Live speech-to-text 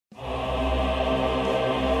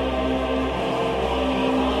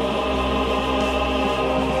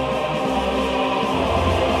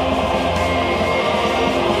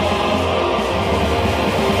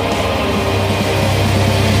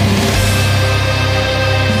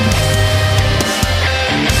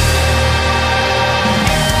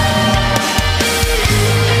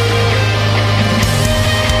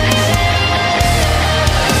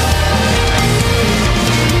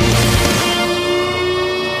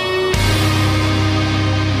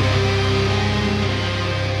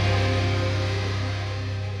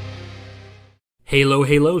Halo,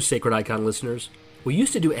 halo, Sacred Icon listeners. We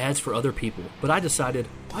used to do ads for other people, but I decided,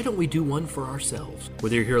 why don't we do one for ourselves?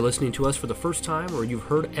 Whether you're here listening to us for the first time or you've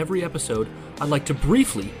heard every episode, I'd like to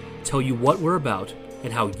briefly tell you what we're about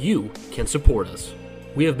and how you can support us.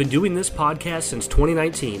 We have been doing this podcast since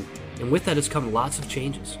 2019, and with that has come lots of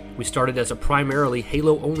changes. We started as a primarily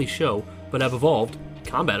Halo-only show, but have evolved,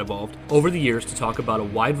 Combat evolved, over the years to talk about a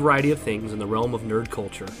wide variety of things in the realm of nerd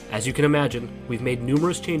culture. As you can imagine, we've made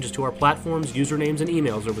numerous changes to our platforms, usernames, and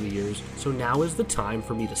emails over the years, so now is the time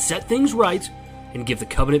for me to set things right and give the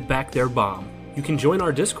Covenant back their bomb. You can join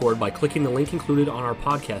our Discord by clicking the link included on our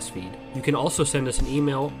podcast feed. You can also send us an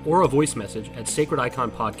email or a voice message at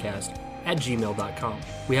sacrediconpodcast@gmail.com.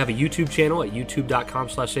 We have a YouTube channel at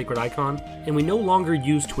youtube.com/sacredicon, and we no longer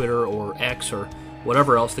use Twitter or X or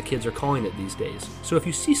whatever else the kids are calling it these days. So if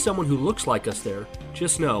you see someone who looks like us there,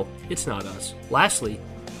 just know it's not us. Lastly,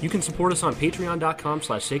 you can support us on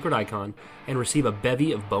patreon.com/sacredicon and receive a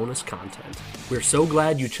bevy of bonus content. We're so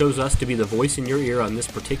glad you chose us to be the voice in your ear on this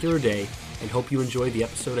particular day and hope you enjoy the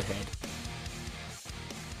episode ahead.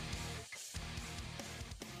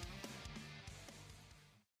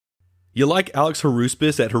 You like Alex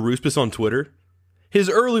Haruspis at Haruspis on Twitter? His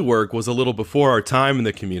early work was a little before our time in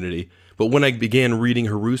the community, but when I began reading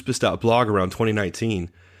Haruspis.blog around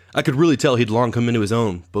 2019, I could really tell he'd long come into his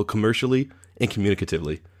own, both commercially and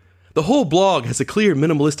communicatively. The whole blog has a clear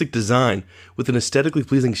minimalistic design with an aesthetically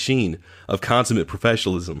pleasing sheen of consummate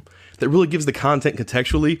professionalism that really gives the content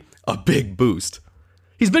contextually a big boost.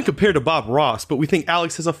 He's been compared to Bob Ross, but we think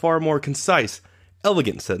Alex has a far more concise,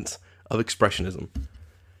 elegant sense of expressionism.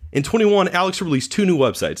 In 21, Alex released 2 new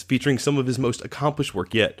websites featuring some of his most accomplished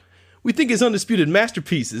work yet. We think his undisputed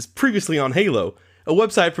masterpiece is Previously on Halo, a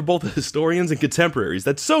website for both the historians and contemporaries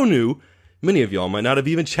that's so new, many of y'all might not have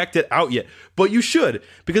even checked it out yet. But you should,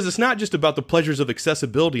 because it's not just about the pleasures of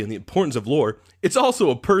accessibility and the importance of lore, it's also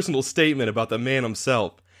a personal statement about the man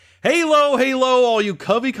himself. Halo, halo, all you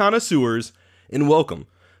Covey connoisseurs, and welcome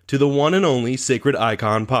to the one and only Sacred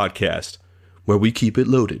Icon Podcast, where we keep it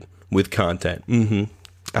loaded with content.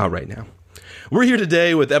 All right now. We're here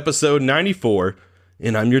today with episode 94,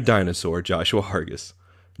 and I'm your dinosaur, Joshua Hargis.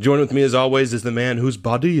 Joining with me as always is the man whose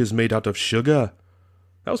body is made out of sugar.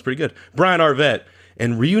 That was pretty good. Brian Arvett,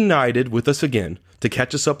 and reunited with us again to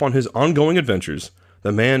catch us up on his ongoing adventures,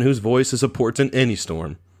 the man whose voice is a port in any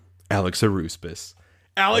storm, Alex Haruspis.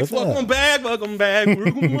 Alex, welcome back.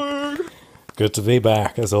 Good to be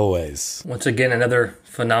back, as always. Once again, another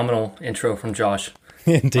phenomenal intro from Josh.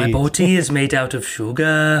 Indeed. My body is made out of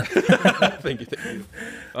sugar. Thank you.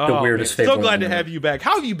 The weirdest fable. So glad to have you back.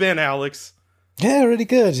 How have you been, Alex? Yeah, really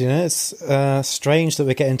good. You know, it's strange that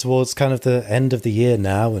we're getting towards kind of the end of the year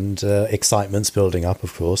now, and excitement's building up,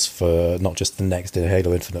 of course, for not just the next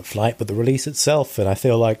Halo Infinite flight, but the release itself. And I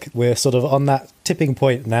feel like we're sort of on that tipping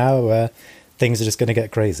point now where things are just going to get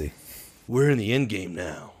crazy. We're in the end game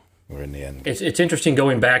now. We're in the end. It's interesting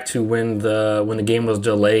going back to when the game was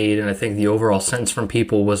delayed, and I think the overall sense from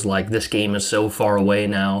people was like, this game is so far away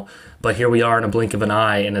now, but here we are in a blink of an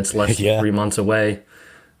eye, and it's less than 3 months away.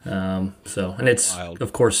 And it's wild.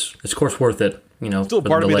 Of course worth it. You know, still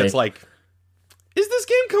part of me that's like, is this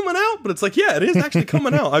game coming out? But it's like, yeah, it is actually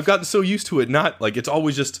coming out. I've gotten so used to it, not like it's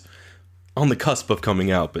always just on the cusp of coming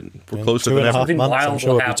out, but we're closer than ever. 2.5 months, I'm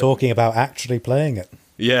sure we'll be talking about actually playing it.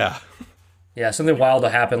 Yeah. Yeah, something wild to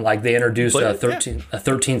happen. Like they introduced a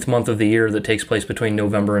 13th month of the year that takes place between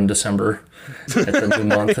November and December. That's a new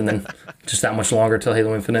month, and then just that much longer till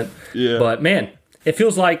Halo Infinite. Yeah. But man, it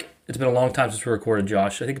feels like it's been a long time since we recorded,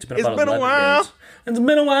 Josh. I think it's been about 11 days. It's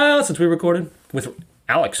been a while since we recorded with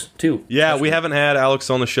Alex too. Yeah, we haven't had Alex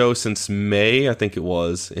on the show since May, I think it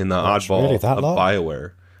was, in the oddball really of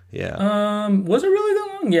BioWare. Yeah. Was it really that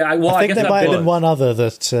long? Yeah. I guess there might have been one other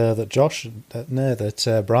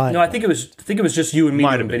that Brian. No, I think it was just you and me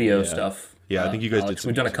doing video stuff. Yeah, I think you guys Alex. did.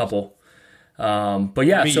 We've done a couple. But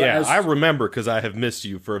yeah, I remember because I have missed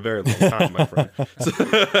you for a very long time, my friend.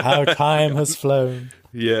 How time has flown.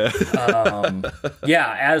 Yeah.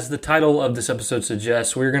 As the title of this episode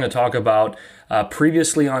suggests, we're going to talk about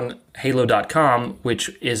previously on Halo.com, which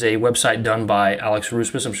is a website done by Alex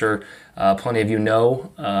Haruspis. I'm sure plenty of you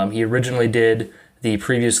know. He originally did the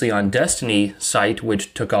previously on Destiny site,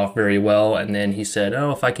 which took off very well, and then he said,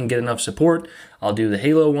 if I can get enough support, I'll do the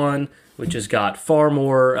Halo one, which has got far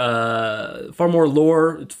more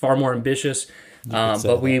lore. It's far more ambitious.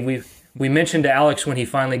 But we mentioned to Alex when he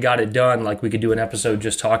finally got it done, like we could do an episode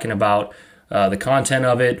just talking about the content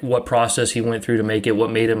of it, what process he went through to make it,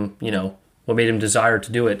 what made him desire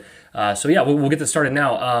to do it. We'll get this started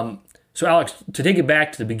now. So Alex, to take it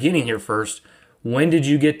back to the beginning here first, when did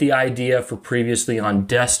you get the idea for Previously on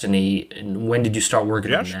Destiny, and when did you start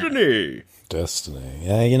working on that? Destiny.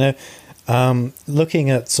 Yeah, looking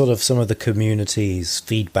at sort of some of the community's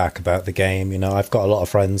feedback about the game, I've got a lot of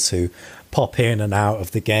friends who pop in and out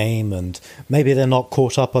of the game, and maybe they're not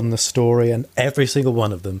caught up on the story, and every single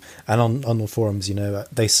one of them, and on the forums,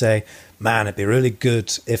 they say, man, it'd be really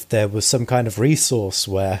good if there was some kind of resource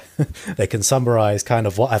where they can summarize kind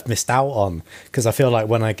of what I've missed out on, because I feel like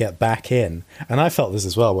when I get back in, and I felt this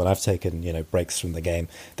as well when I've taken, breaks from the game,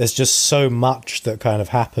 there's just so much that kind of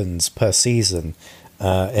happens per season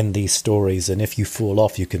in these stories, and if you fall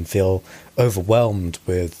off, you can feel overwhelmed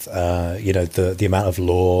with the amount of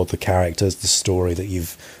lore, the characters, the story that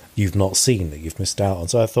you've not seen, that you've missed out on.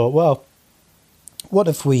 So I thought, well, what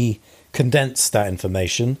if we condense that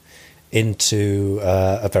information into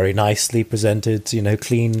a very nicely presented,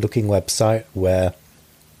 clean looking website where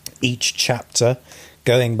each chapter,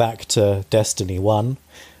 going back to Destiny 1,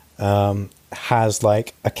 has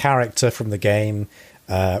like a character from the game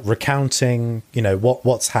recounting,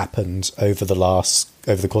 what's happened over the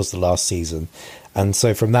course of the last season. And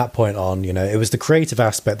so from that point on, it was the creative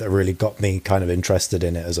aspect that really got me kind of interested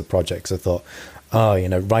in it as a project. So I thought,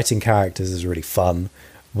 writing characters is really fun.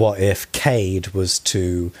 What if Cade was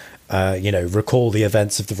to, recall the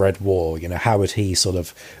events of the Red War? How would he sort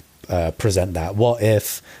of present that? What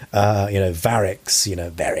if, Varix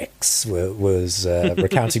was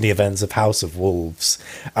recounting the events of House of Wolves?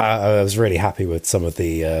 I was really happy with some of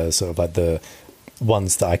the sort of like the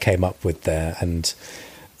ones that I came up with there. And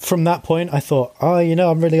from that point, I thought,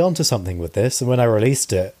 I'm really onto something with this. And when I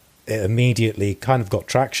released it, it immediately kind of got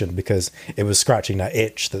traction because it was scratching that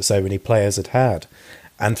itch that so many players had had.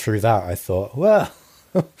 And through that, I thought, well,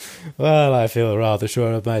 I feel rather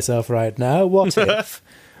sure of myself right now. What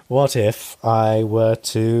if I were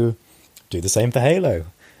to do the same for Halo?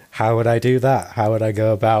 How would I do that? How would I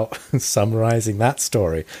go about summarizing that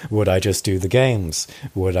story? Would I just do the games?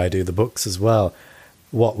 Would I do the books as well?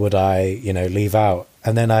 What would I, leave out?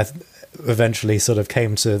 And then I eventually sort of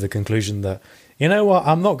came to the conclusion that,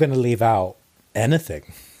 I'm not going to leave out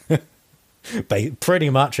anything. Pretty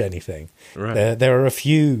much anything. Right. There are a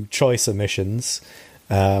few choice omissions,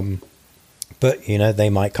 but, they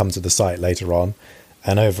might come to the site later on.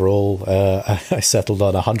 And overall, I settled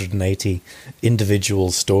on 180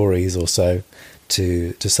 individual stories or so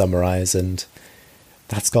to summarize, and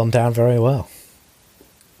that's gone down very well.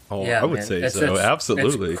 Oh, yeah, I would say so.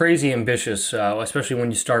 Absolutely. It's crazy ambitious, especially when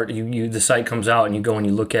you start, the site comes out and you go and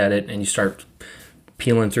you look at it and you start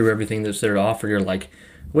peeling through everything that's there to offer. You're like,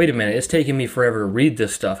 wait a minute, it's taking me forever to read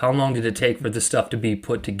this stuff. How long did it take for this stuff to be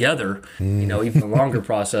put together? Even a longer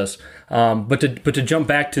process. But to jump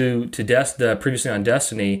back to the Previously on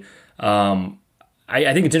Destiny, I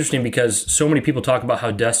think it's interesting because so many people talk about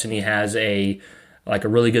how Destiny has a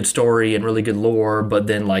really good story and really good lore, but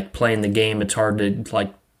then like playing the game, it's hard to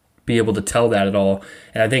like be able to tell that at all.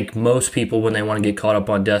 And I think most people, when they want to get caught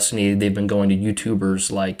up on Destiny, they've been going to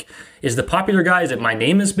YouTubers. Like, is the popular guy, is it My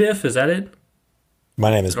Name is Biff? Is that it?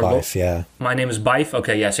 My name is Bife, yeah. My name is Bife.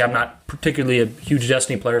 Okay, yeah. See, I'm not particularly a huge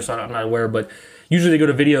Destiny player, so I'm not aware, but usually they go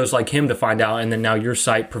to videos like him to find out, and then now your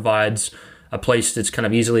site provides a place that's kind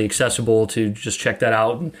of easily accessible to just check that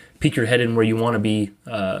out and peek your head in where you want to be,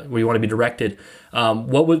 directed.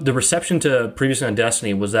 What was the reception to Previously on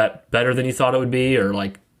Destiny? Was that better than you thought it would be, or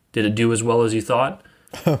like did it do as well as you thought?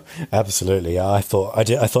 Absolutely. I thought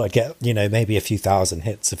I'd get, maybe a few thousand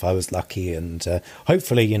hits if I was lucky, and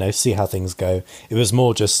hopefully, see how things go. It was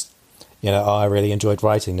more just, I really enjoyed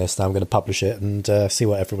writing this, now I'm going to publish it and see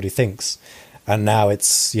what everybody thinks. And now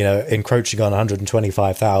it's, encroaching on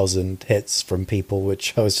 125,000 hits from people,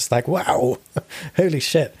 which I was just like, wow, holy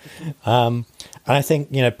shit. And I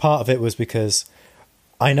think, part of it was because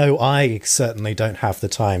I know I certainly don't have the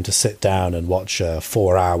time to sit down and watch a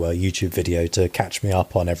 4-hour YouTube video to catch me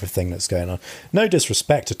up on everything that's going on. No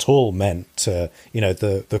disrespect at all meant to,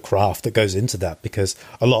 the craft that goes into that, because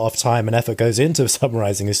a lot of time and effort goes into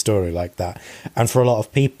summarizing a story like that. And for a lot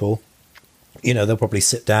of people, they'll probably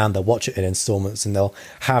sit down, they'll watch it in installments, and they'll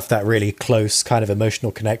have that really close kind of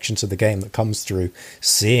emotional connection to the game that comes through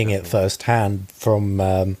seeing it firsthand from,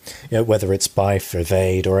 whether it's Bife or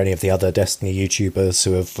Evade or any of the other Destiny YouTubers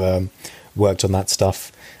who have worked on that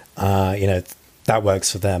stuff. That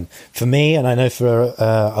works for them. For me, and I know for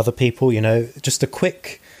other people, just a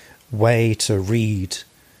quick way to read,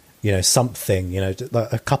 something,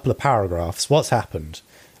 a couple of paragraphs, what's happened.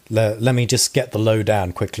 Let me just get the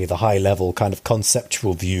lowdown quickly, the high level kind of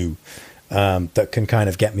conceptual view that can kind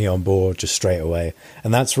of get me on board just straight away.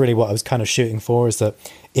 And that's really what I was kind of shooting for, is that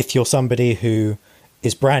if you're somebody who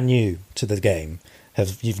is brand new to the game,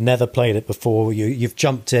 you've never played it before, you've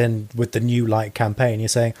jumped in with the new light campaign, you're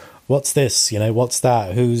saying, what's this, what's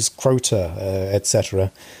that, who's Crota,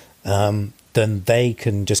 etc., then they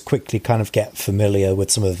can just quickly kind of get familiar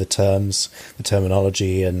with some of the terms, the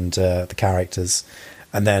terminology, and the characters.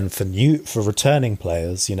 And then for returning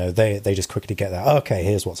players, they just quickly get that, okay,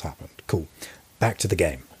 here's what's happened, cool, back to the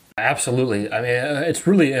game. Absolutely. I mean, it's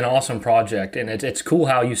really an awesome project, and it's cool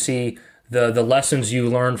how you see the lessons you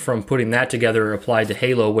learned from putting that together applied to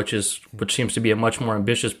Halo, which seems to be a much more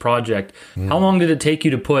ambitious project. How long did it take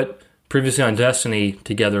you to put Previously on Destiny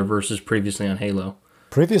together versus Previously on Halo?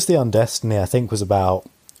 Previously on Destiny, I think, was about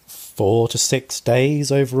 4 to 6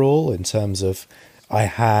 days overall, in terms of I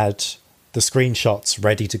had the screenshots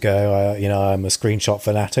ready to go. I'm a screenshot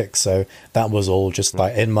fanatic, so that was all just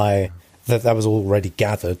like in my... That was already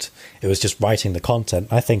gathered. It was just writing the content.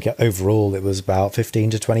 I think overall it was about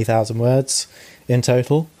 15 to 20,000 words in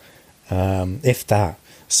total, if that.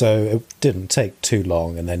 So it didn't take too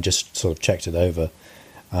long, and then just sort of checked it over.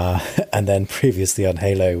 And then Previously on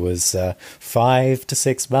Halo was 5 to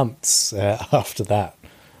 6 months after that.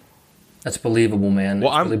 That's believable, man.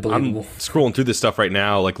 Well, really believable. I'm scrolling through this stuff right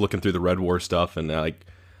now, like looking through the Red War stuff, and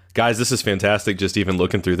guys, this is fantastic just even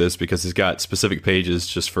looking through this, because it's got specific pages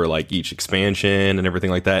just for like each expansion and everything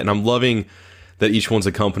like that. And I'm loving that each one's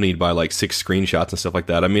accompanied by like 6 screenshots and stuff like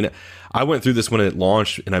that. I mean, I went through this when it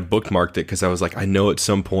launched and I bookmarked it because I was like, I know at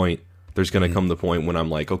some point there's going to come the point when I'm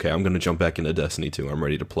like, okay, I'm going to jump back into Destiny 2. I'm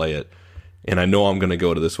ready to play it. And I know I'm going to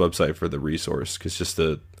go to this website for the resource,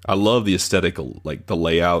 because I love the aesthetic, like the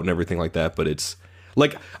layout and everything like that, but it's,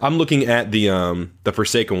 like, I'm looking at the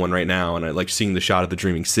Forsaken one right now, and I like seeing the shot of the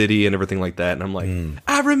Dreaming City and everything like that, and I'm like,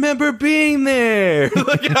 I remember being there.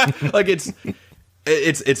 like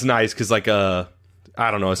it's nice, because like I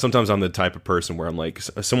don't know. Sometimes I'm the type of person where I'm like,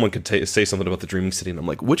 someone could say something about the Dreaming City, and I'm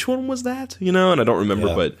like, which one was that? And I don't remember.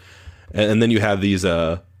 Yeah. But and then you have these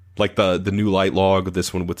like the new light log,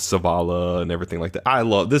 this one with Zavala and everything like that. I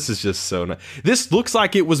love this. Is just so nice. This looks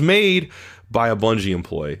like it was made by a Bungie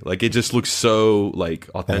employee. Like, it just looks so like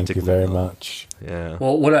authentic. Thank you very much. Yeah.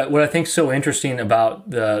 Well, what I think is so interesting about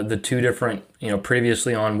the two different,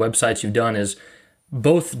 previously on websites you've done is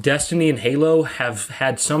both Destiny and Halo have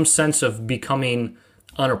had some sense of becoming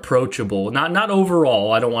unapproachable. Not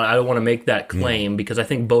overall. I don't want to make that claim, because I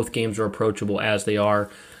think both games are approachable as they are.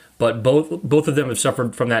 But both of them have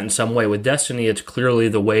suffered from that in some way. With Destiny, it's clearly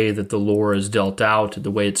the way that the lore is dealt out,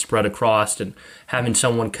 the way it's spread across, and having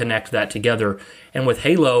someone connect that together. And with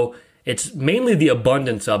Halo, it's mainly the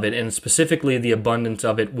abundance of it, and specifically the abundance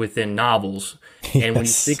of it within novels. Yes. And when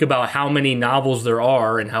you think about how many novels there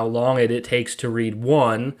are and how long it takes to read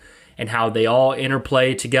one, and how they all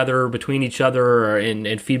interplay together between each other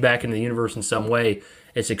and feedback into the universe in some way,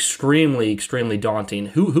 it's extremely, extremely daunting.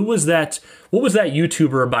 Who was that? What was that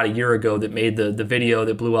YouTuber about a year ago that made the video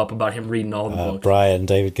that blew up about him reading all the books? Brian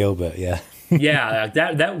David Gilbert, yeah. Yeah,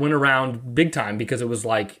 that went around big time, because it was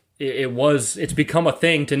like it's become a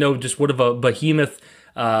thing to know just what of a behemoth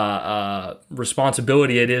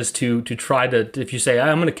responsibility it is to try to, if you say,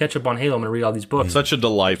 I'm going to catch up on Halo, I'm going to read all these books. Such a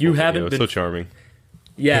delightful video. So charming.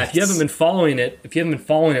 Yeah, yes. If you haven't been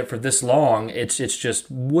following it for this long, it's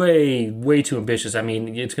just way, way too ambitious. I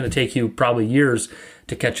mean, it's going to take you probably years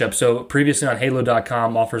to catch up. So Previously on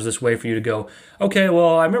Halo.com offers this way for you to go, okay,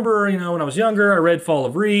 well, I remember, when I was younger, I read Fall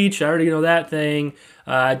of Reach. I already know that thing.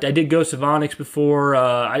 I did Ghost of Onyx before.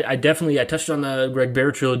 I touched on the Greg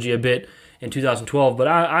Bear trilogy a bit in 2012, but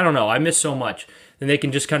I don't know. I missed so much. Then they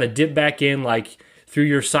can just kind of dip back in, like through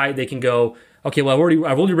your site. They can go, okay, well,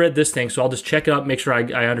 I've already read this thing, so I'll just check it up, make sure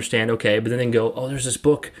I understand. Okay, but then they can go, oh, there's this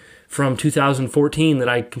book from 2014 that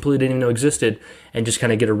I completely didn't even know existed, and just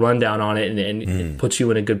kind of get a rundown on it, and it puts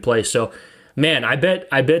you in a good place. So, man, I bet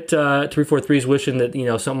 343 is wishing that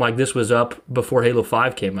something like this was up before Halo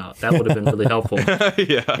 5 came out. That would have been really helpful.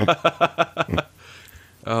 Yeah.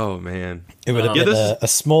 Oh man, it would have been a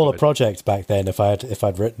smaller project back then if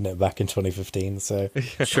I'd written it back in 2015. So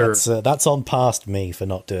sure, that's on past me for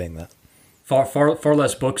not doing that. Far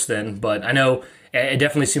less books then, but I know it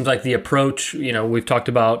definitely seems like the approach. We've talked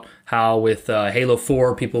about how with Halo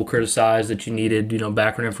 4, people criticize that you needed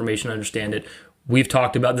background information to understand it. We've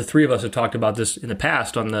talked about, the three of us have talked about this in the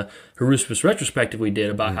past on the Haruspis retrospective we did,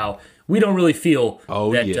 about how we don't really feel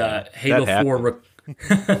Halo 4.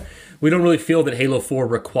 We don't really feel that Halo 4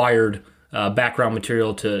 required background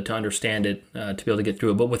material to understand it, to be able to get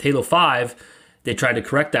through it. But with Halo 5, they tried to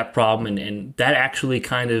correct that problem, and that actually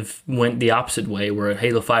kind of went the opposite way, where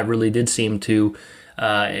Halo 5 really did seem to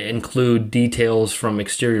include details from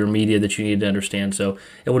exterior media that you needed to understand. So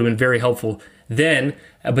it would have been very helpful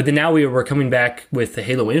But then now we're coming back with the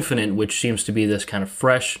Halo Infinite, which seems to be this kind of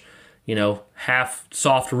fresh, half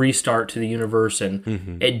soft restart to the universe,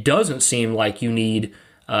 and it doesn't seem like you need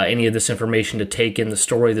any of this information to take in the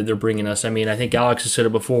story that they're bringing us. I mean, I think Alex has said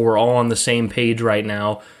it before, we're all on the same page right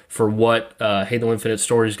now for what Halo Infinite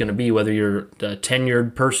story is going to be, whether you're a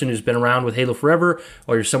tenured person who's been around with Halo forever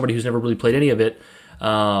or you're somebody who's never really played any of it.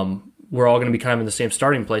 We're all going to be kind of in the same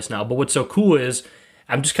starting place now. But what's so cool is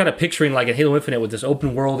I'm just kind of picturing like in Halo Infinite with this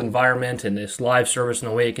open world environment and this live service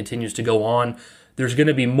and the way it continues to go on, there's going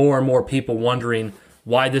to be more and more people wondering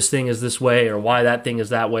why this thing is this way or why that thing is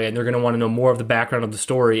that way, and they're going to want to know more of the background of the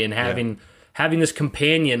story, and having this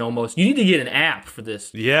companion almost. You need to get an app for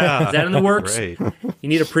this. Yeah. Is that in the works? Right. You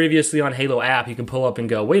need a previously on Halo app you can pull up and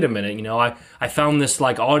go, wait a minute, I found this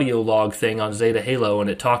like audio log thing on Zeta Halo, and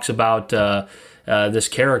it talks about this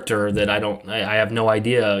character that I have no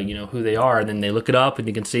idea, who they are, and then they look it up and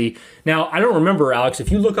you can see. Now, I don't remember, Alex,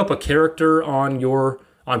 if you look up a character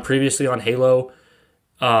on previously on Halo,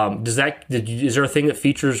 is there a thing that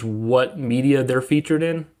features what media they're featured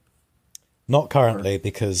in? Not currently,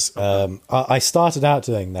 because I started out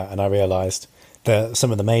doing that and I realized that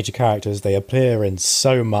some of the major characters, they appear in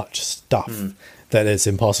so much stuff that it's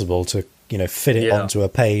impossible to fit it onto a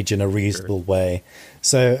page in a reasonable way.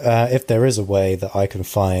 So if there is a way that I can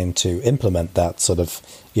find to implement that sort of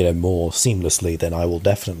more seamlessly, then I will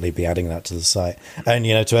definitely be adding that to the site. And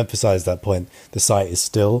to emphasize that point, the site is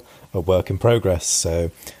still a work in progress,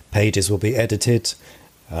 so pages will be edited,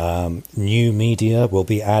 new media will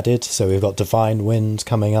be added. So we've got Divine Wind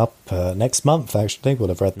coming up next month, actually, we'll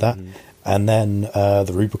have read that. And then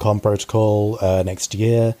the Rubicon Protocol next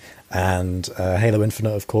year, and Halo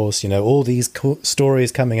Infinite, of course. All these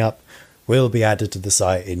stories coming up will be added to the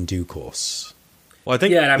site in due course. Well, I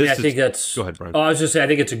think I think that's. Go ahead, Brian. I was just saying, I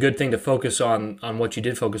think it's a good thing to focus on what you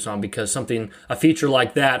did focus on, because a feature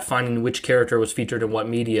like that, finding which character was featured in what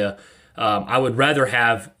media, I would rather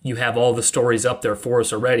have all the stories up there for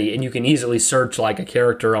us already, and you can easily search like a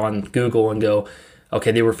character on Google and go,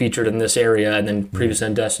 okay, they were featured in this area, and then Previous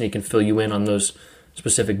on Destiny can fill you in on those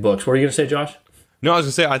specific books. What were you going to say, Josh? No, I was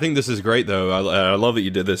going to say, I think this is great, though. I love that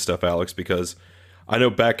you did this stuff, Alex, because I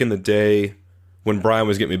know back in the day when Brian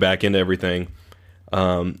was getting me back into everything,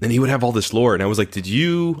 and he would have all this lore, and I was like,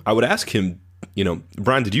 I would ask him,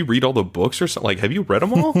 Brian, did you read all the books or something? Like, have you read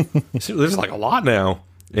them all? There's like a lot now.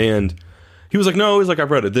 And he was like, no, he's like, I've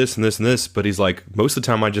read this and this and this, but he's like, most of the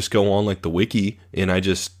time I just go on like the wiki and I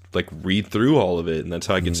just like read through all of it, and that's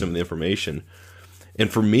how I get some of the information. And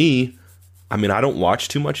for me, I mean, I don't watch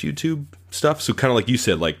too much YouTube stuff, so kind of like you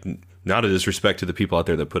said, like, not a disrespect to the people out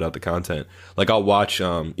there that put out the content. Like, I'll watch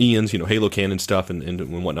Ian's, Halo Canon stuff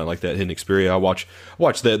and whatnot like that, Hidden Xperia. I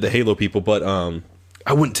watch the Halo people, but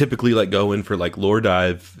I wouldn't typically like go in for like lore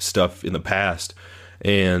dive stuff in the past.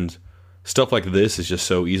 And stuff like this is just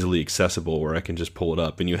so easily accessible where I can just pull it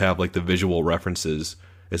up, and you have like the visual references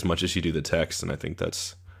as much as you do the text. And I think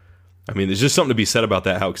there's just something to be said about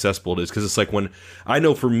that, how accessible it is. Because it's like, when I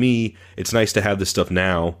know for me, it's nice to have this stuff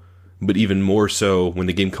now, but even more so when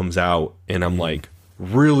the game comes out and I'm like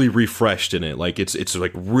really refreshed in it. Like it's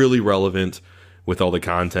like really relevant with all the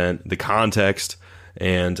content, the context,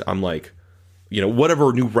 and I'm like,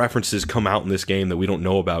 whatever new references come out in this game that we don't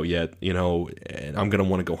know about yet, and I'm going to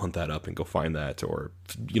want to go hunt that up and go find that, or,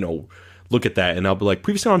 look at that, and I'll be like,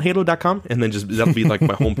 previously on Halo.com, and then just that'll be like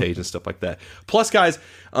my homepage and stuff like that. Plus, guys,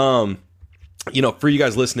 for you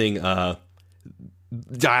guys listening,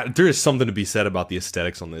 there is something to be said about the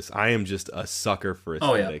aesthetics on this. I am just a sucker for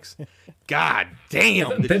aesthetics. Oh, yeah. God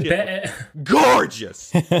damn,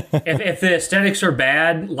 gorgeous. If the aesthetics are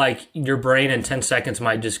bad, like, your brain in 10 seconds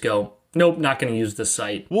might just go, nope, not going to use this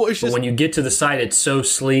site. Well, but when you get to the site, it's so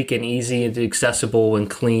sleek and easy and accessible and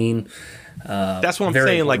clean. That's what I'm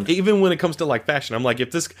saying. Important. Like, even when it comes to like fashion, I'm like,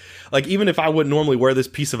 even if I wouldn't normally wear this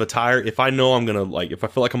piece of attire, if I know I'm gonna if I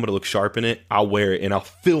feel like I'm gonna look sharp in it, I'll wear it and I'll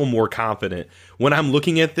feel more confident. When I'm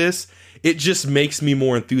looking at this, it just makes me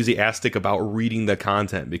more enthusiastic about reading the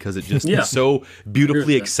content, because it just is so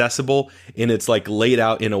beautifully accessible, and it's like laid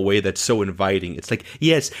out in a way that's so inviting. It's like,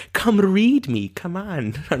 yes, come read me, come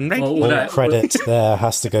on. All credit there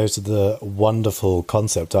has to go to the wonderful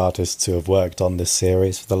concept artists who have worked on this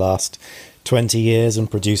series for the last 20 years and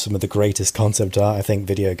produced some of the greatest concept art I think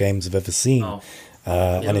video games have ever seen.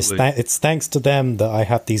 And it's thanks to them that I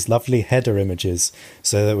have these lovely header images,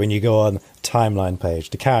 so that when you go on timeline page,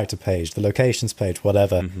 the character page, the locations page,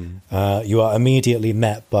 whatever, you are immediately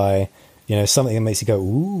met by something that makes you go,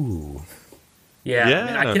 ooh. Yeah,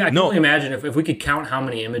 Yeah, I mean, I can no. only imagine if we could count how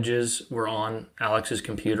many images were on Alex's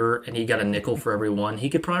computer and he got a nickel for every one, he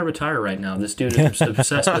could probably retire right now. This dude is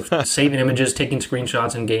obsessed with saving images, taking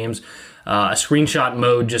screenshots in games. A screenshot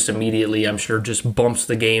mode just immediately, I'm sure, just bumps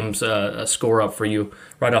the game's score up for you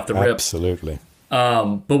right off the rip. Absolutely.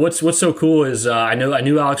 But what's so cool is I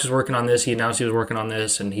knew Alex was working on this. He announced he was working on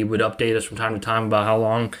this, and he would update us from time to time about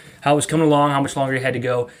how it was coming along, how much longer he had to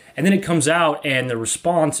go. And then it comes out, and the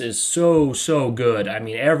response is so good. I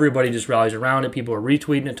mean, everybody just rallies around it. People are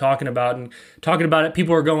retweeting it, talking about it.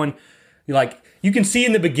 People are going, like, you can see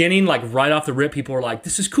in the beginning, like right off the rip, people are like,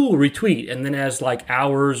 "This is cool," retweet. And then as like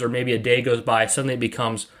hours or maybe a day goes by, suddenly it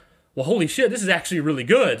becomes, "Well, holy shit, this is actually really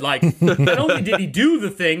good." Like, not only did he do the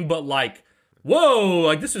thing, but like, whoa,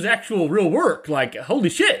 like this is actual real work. Like, holy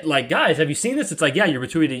shit. Like, guys, have you seen this? It's like, yeah, you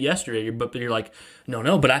retweeted it yesterday, but you're like,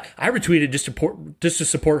 no, but I retweeted just to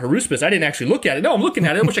support Haruspis. I didn't actually look at it. No, I'm looking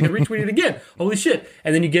at it. I wish I could retweet it again. Holy shit.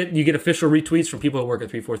 And then you get official retweets from people who work at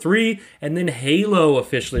 343, and then Halo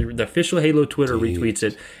the official Halo Twitter retweets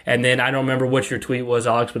it. And then I don't remember what your tweet was,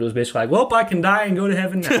 Alex, but it was basically like, well, I can die and go to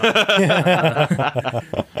heaven now.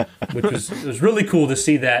 Which was really cool to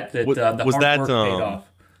see that the hard work paid off.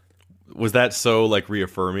 Was that so like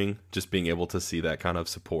reaffirming, just being able to see that kind of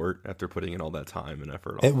support after putting in all that time and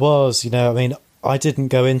effort? It was, I mean, I didn't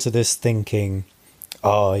go into this thinking,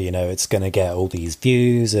 oh, it's going to get all these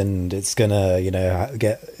views and it's going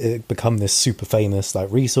to, become this super famous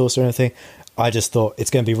like resource or anything. I just thought it's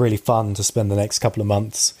going to be really fun to spend the next couple of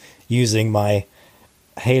months using my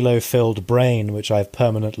Halo-filled brain, which I've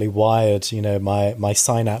permanently wired, my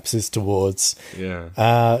synapses towards,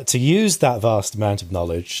 to use that vast amount of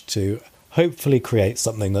knowledge to hopefully create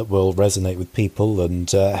something that will resonate with people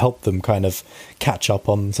and help them kind of catch up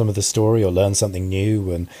on some of the story or learn something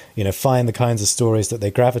new and, find the kinds of stories that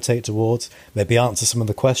they gravitate towards, maybe answer some of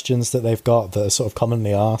the questions that they've got that are sort of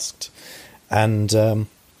commonly asked. And,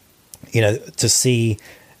 to see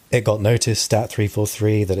it got noticed at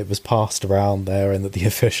 343 that it was passed around there and that the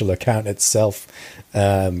official account itself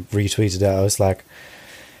retweeted it. I was like,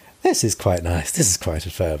 this is quite nice. This is quite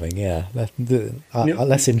affirming. Yeah,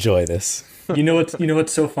 let's enjoy this. You know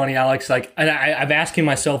what's so funny, Alex? Like, and I'm asking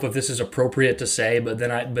myself if this is appropriate to say, but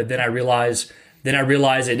then I realize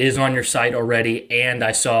it is on your site already, and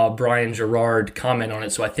I saw Brian Gerard comment on it,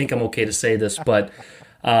 so I think I'm okay to say this. But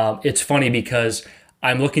it's funny because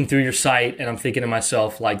I'm looking through your site and I'm thinking to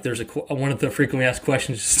myself, like, there's one of the frequently asked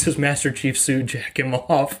questions, does Master Chief Suit jack him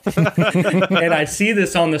off? And I see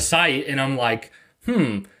this on the site and I'm like,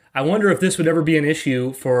 I wonder if this would ever be an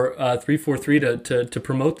issue for 343 to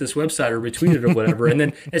promote this website or retweet it or whatever. And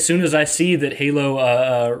then as soon as I see that Halo,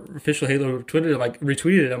 official Halo Twitter, like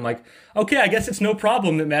retweeted it, I'm like, okay, I guess it's no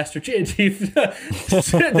problem that Master Chief,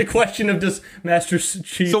 the question of does Master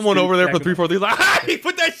Chief... Someone over there for 343 like, he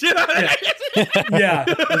put that shit on it. Yeah.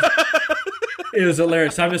 It was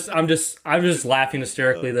hilarious. I'm just laughing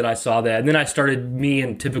hysterically that I saw that. And then I started, me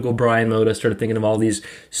in typical Brian mode, I started thinking of all these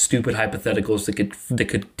stupid hypotheticals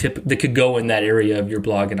that could go in that area of your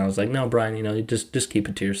blog. And I was like, no, Brian, just keep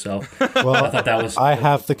it to yourself. Well, I thought that was... I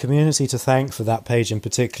have the community to thank for that page in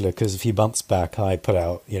particular, because a few months back I put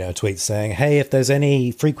out, a tweet saying, hey, if there's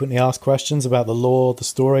any frequently asked questions about the lore, the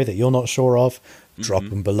story that you're not sure of, drop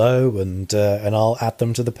them below and I'll add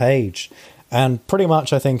them to the page. And pretty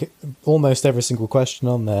much, I think, almost every single question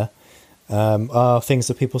on there are things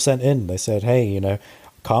that people sent in. They said, hey,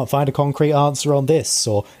 can't find a concrete answer on this,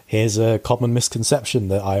 or here's a common misconception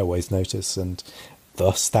that I always notice. And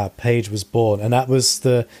thus that page was born. And that was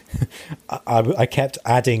I kept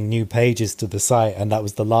adding new pages to the site, and that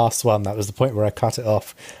was the last one. That was the point where I cut it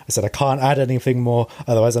off. I said, I can't add anything more,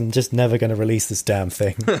 otherwise I'm just never going to release this damn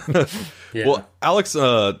thing. Yeah. Well, Alex,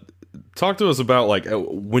 talk to us about like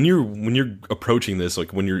when you're approaching this,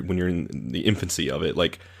 like when you're in the infancy of it,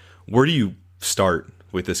 like where do you start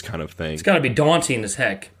with this kind of thing? It's got to be daunting as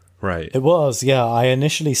heck. Right. It was, yeah. I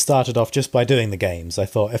initially started off just by doing the games. I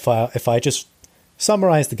thought if I just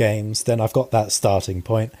summarize the games, then I've got that starting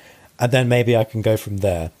point, and then maybe I can go from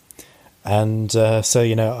there. And so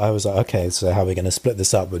I was like, okay, so how are we going to split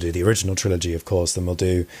this up? We'll do the original trilogy, of course, then we'll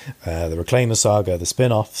do the Reclaimer saga, the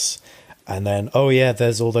spin-offs. And then,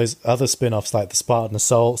 there's all those other spin-offs like the Spartan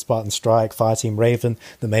Assault, Spartan Strike, Fireteam Raven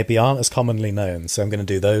that maybe aren't as commonly known. So I'm going to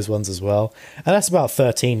do those ones as well. And that's about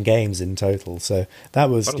 13 games in total. So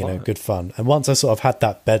that was, good fun. And once I sort of had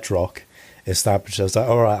that bedrock established, I was like,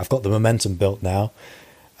 all right, I've got the momentum built now.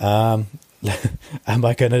 am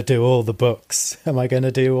I going to do all the books? Am I going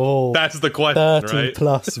to do all That's the question, 30 right?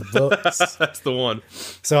 plus books? That's the one.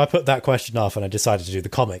 So I put that question off and I decided to do the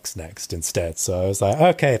comics next instead. So I was like,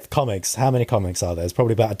 okay, the comics, how many comics are there? There's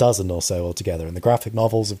probably about a dozen or so altogether. And the graphic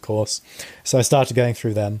novels, of course. So I started going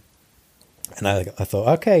through them. And I thought,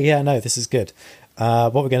 okay, yeah, no, this is good.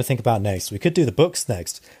 What we're going to think about next. We could do the books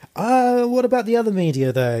next. What about the other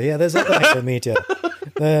media, though? Yeah, there's other Halo media.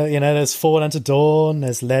 There's Forward Unto Dawn,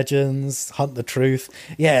 there's Legends, Hunt the Truth.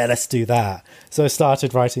 Yeah, let's do that. So I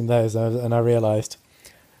started writing those, and I realised,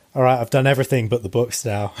 all right, I've done everything but the books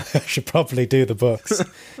now. I should probably do the books.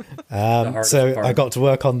 So I got to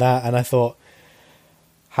work on that, and I thought,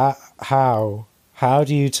 how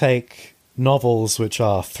do you take novels which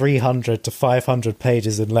are 300 to 500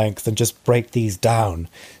 pages in length and just break these down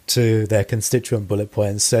to their constituent bullet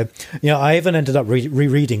points? So, I even ended up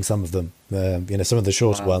rereading some of them, some of the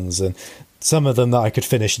shorter ones, and some of them that I could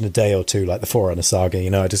finish in a day or two, like the Forerunner Saga.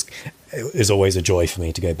 It is always a joy for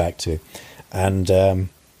me to go back to. And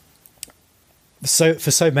so for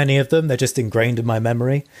so many of them, they're just ingrained in my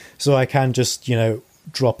memory. So I can just,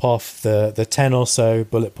 drop off the 10 or so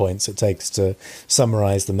bullet points it takes to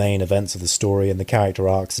summarize the main events of the story and the character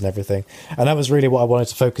arcs and everything. And that was really what I wanted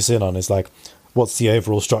to focus in on, is like, what's the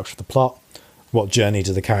overall structure of the plot? What journey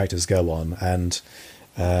do the characters go on? And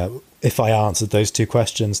if I answered those two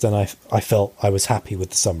questions, then I felt I was happy with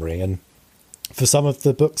the summary. And for some of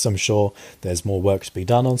the books, I'm sure there's more work to be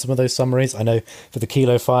done on some of those summaries. I know for the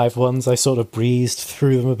Kilo 5 ones, I sort of breezed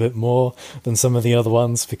through them a bit more than some of the other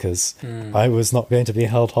ones because I was not going to be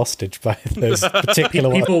held hostage by those particular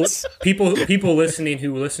ones. People listening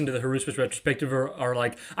who listen to the Haruspis retrospective are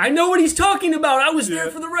like, I know what he's talking about. I was there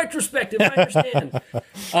for the retrospective. I understand.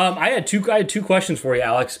 I had two questions for you,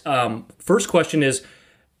 Alex. First question is,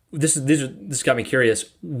 This got me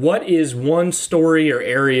curious. What is one story or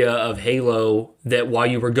area of Halo that while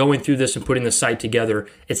you were going through this and putting the site together,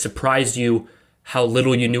 it surprised you how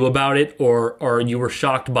little you knew about it, or you were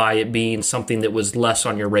shocked by it being something that was less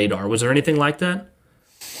on your radar? Was there anything like that?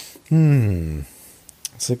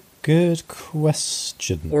 It's a good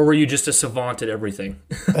question. Or were you just a savant at everything?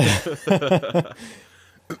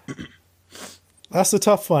 That's a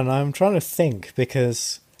tough one. I'm trying to think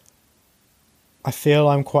because I feel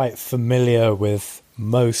I'm quite familiar with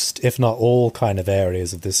most, if not all, kind of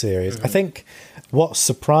areas of the series. Mm-hmm. I think what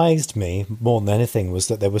surprised me more than anything was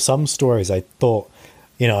that there were some stories I thought,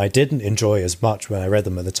 I didn't enjoy as much when I read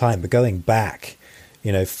them at the time, but going back,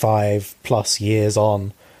 5+ years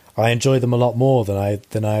on, I enjoy them a lot more than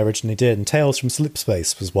I originally did. And Tales from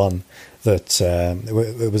Slipspace was one that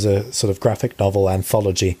it was a sort of graphic novel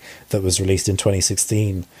anthology that was released in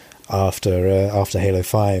 2016 after Halo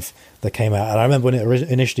 5 that came out. And I remember when it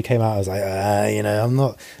initially came out, I was like, I'm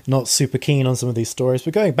not super keen on some of these stories.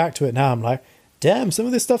 But going back to it now, I'm like, damn, some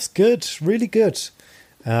of this stuff's good, really good.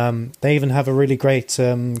 They even have a really great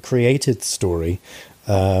created story,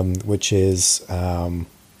 which is...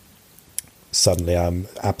 suddenly I'm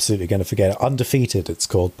absolutely going to forget it. Undefeated, it's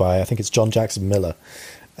called, by, I think it's John Jackson Miller,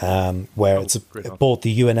 where it's aboard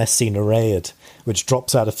the UNSC Nereid, which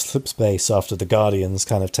drops out of slipspace after the Guardians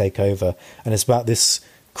kind of take over. And it's about this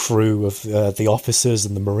crew of the officers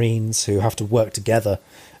and the Marines who have to work together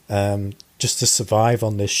just to survive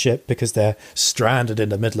on this ship because they're stranded in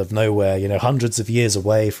the middle of nowhere, hundreds of years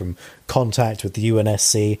away from contact with the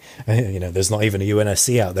UNSC. There's not even a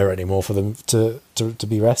UNSC out there anymore for them to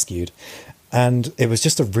be rescued. And it was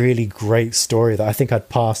just a really great story that I think I'd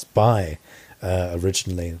passed by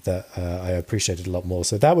originally that I appreciated a lot more.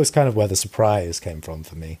 So that was kind of where the surprise came from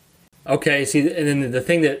for me. Okay, see, and then the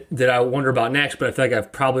thing that I wonder about next, but I feel like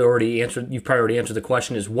you've probably already answered the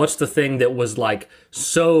question, is what's the thing that was like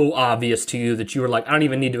so obvious to you that you were like, I don't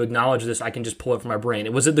even need to acknowledge this, I can just pull it from my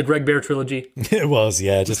brain? Was it the Greg Bear trilogy? It was,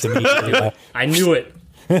 yeah, just immediately. I knew it.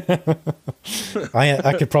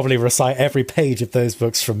 I could probably recite every page of those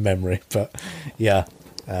books from memory, but yeah.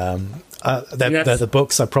 They're the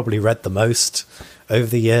books I probably read the most over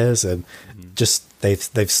the years, and just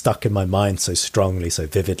they've stuck in my mind so strongly, so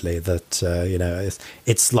vividly that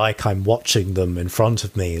it's like I'm watching them in front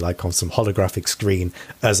of me, like on some holographic screen,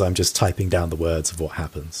 as I'm just typing down the words of what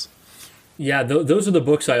happens. Yeah, those are the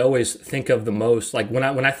books I always think of the most. Like when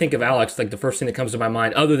I think of Alex, like the first thing that comes to my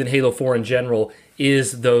mind, other than Halo 4 in general,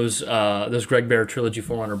 is those Greg Bear trilogy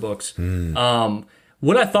Forerunner books.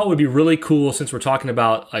 What I thought would be really cool, since we're talking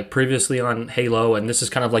about like previously on Halo, and this is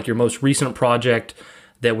kind of like your most recent project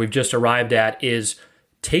that we've just arrived at, is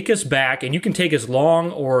take us back, and you can take as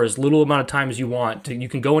long or as little amount of time as you want. You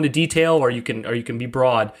can go into detail, or you can be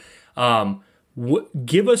broad.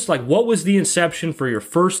 Give us like, what was the inception for your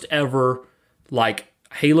first ever, like,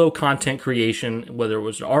 Halo content creation, whether it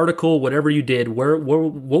was an article, whatever you did, what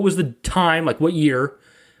was the time, like what year,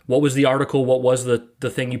 what was the article, what was the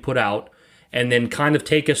thing you put out, and then kind of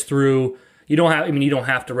take us through. You don't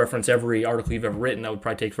have to reference every article you've ever written. That would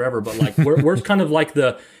probably take forever. But like, where's kind of like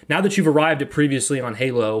now that you've arrived at previously on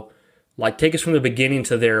Halo, like take us from the beginning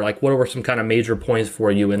to there. Like, what were some kind of major points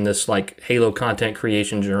for you in this like Halo content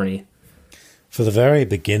creation journey? For the very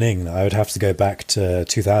beginning, I would have to go back to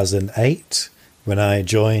 2008 when I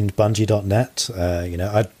joined Bungie.net.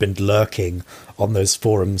 I'd been lurking on those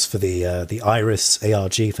forums for the Iris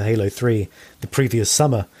ARG for Halo 3 the previous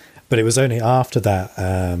summer, but it was only after that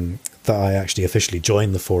that I actually officially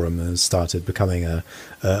joined the forum and started becoming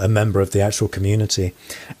a member of the actual community.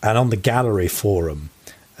 And on the Gallery forum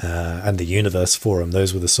and the Universe forum,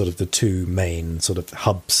 those were the two main sort of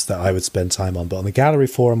hubs that I would spend time on. But on the Gallery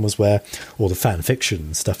forum was where all the fan fiction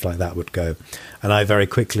and stuff like that would go. And I very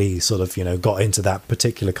quickly got into that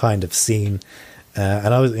particular kind of scene.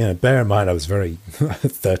 And I was, bear in mind, I was very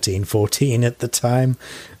 13, 14 at the time.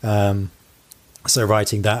 So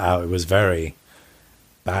writing that out, it was very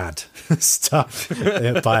bad stuff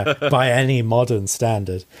by any modern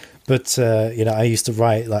standard. But, I used to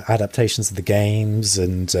write like adaptations of the games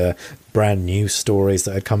and brand new stories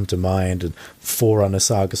that had come to mind and Forerunner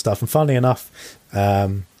Saga stuff. And funnily enough,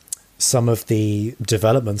 some of the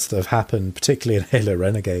developments that have happened, particularly in Halo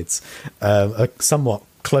Renegades, are somewhat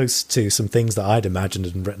close to some things that I'd imagined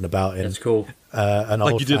and written about in. That's cool. An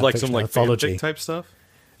like old you did like some like anthology fanfic type stuff?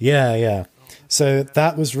 Yeah. So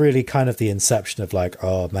that was really kind of the inception of like,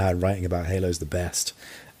 oh man, writing about Halo is the best.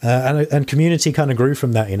 And community kind of grew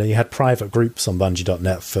from that. You had private groups on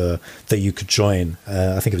Bungie.net that you could join.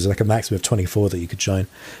 I think it was like a maximum of 24 that you could join.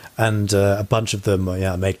 And a bunch of them,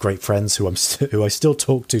 I made great friends who I still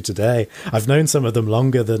talk to today. I've known some of them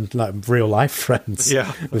longer than like real life friends,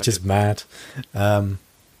 which is mad. And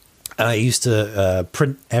I used to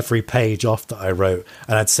print every page off that I wrote,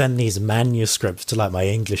 and I'd send these manuscripts to like my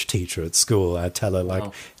English teacher at school. I'd tell her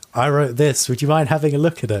like, I wrote this. Would you mind having a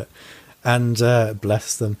look at it? And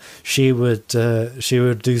bless them, she would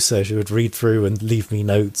do so. She would read through and leave me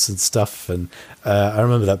notes and stuff. And I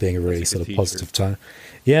remember that being a really sort of positive time.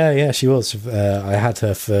 Yeah, she was. I had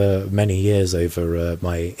her for many years over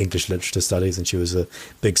my English literature studies, and she was a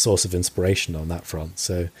big source of inspiration on that front.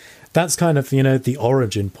 So that's kind of, the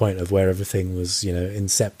origin point of where everything was,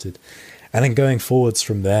 incepted. And then going forwards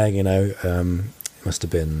from there, it must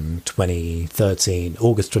have been 2013,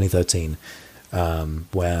 August 2013,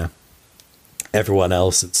 where everyone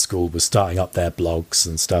else at school was starting up their blogs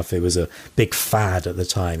and stuff. It was a big fad at the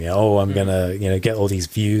time. I'm going to, get all these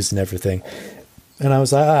views and everything. And I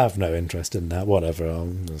was like, I have no interest in that. Whatever,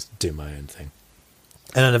 I'll just do my own thing.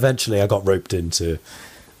 And then eventually I got roped into,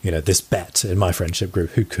 this bet in my friendship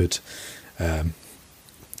group who could do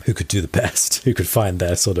the best, who could find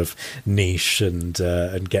their sort of niche and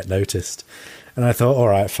get noticed. And I thought, all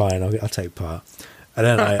right, fine, I'll take part. And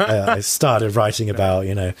then I started writing about,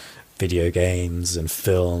 video games and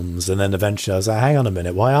films, and then eventually I was like, hang on a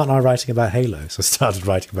minute, why aren't I writing about Halo? So I started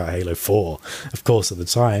writing about Halo 4, of course, at the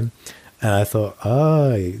time, and I thought,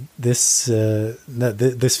 this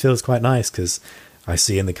feels quite nice, because I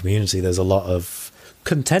see in the community there's a lot of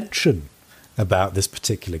contention about this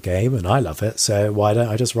particular game, and I love it, so why don't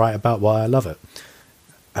I just write about why I love it?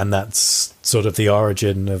 And that's sort of the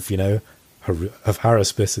origin of, of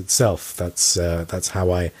Haruspis itself. That's how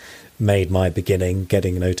I made my beginning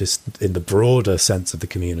getting noticed in the broader sense of the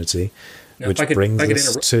community, now, which brings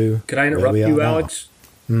us to. Could I interrupt you, Alex?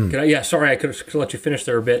 Sorry, I could let you finish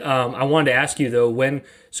there a bit. I wanted to ask you though, when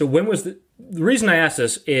was the reason I asked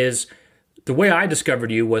this is the way I discovered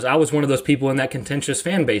you was I was one of those people in that contentious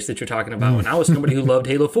fan base that you're talking about, and I was somebody who loved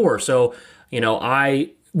Halo 4. So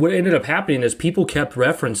what ended up happening is people kept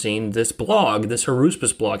referencing this blog, this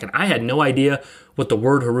Haruspis blog, and I had no idea what the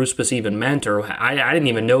word Haruspis even meant, or I didn't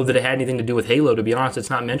even know that it had anything to do with Halo, to be honest. It's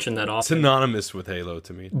not mentioned that often. It's synonymous with Halo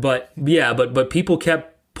to me. But people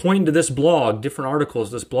kept pointing to this blog, different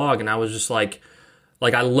articles, this blog, and I was just like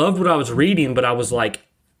I loved what I was reading, but I was like,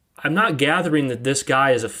 I'm not gathering that this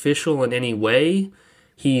guy is official in any way.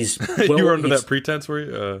 He's you were under that pretense, were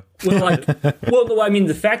you? I mean,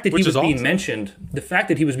 the fact that he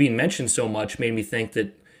was being mentioned, so much made me think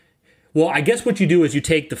that. Well, I guess what you do is you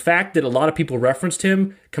take the fact that a lot of people referenced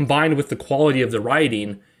him, combined with the quality of the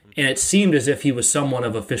writing, and it seemed as if he was someone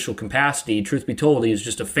of official capacity. Truth be told, he's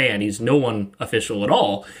just a fan. He's no one official at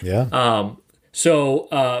all. Yeah. So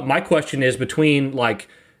my question is, between like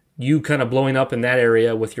you kind of blowing up in that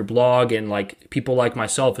area with your blog and like people like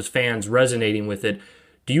myself as fans resonating with it,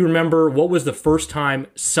 do you remember what was the first time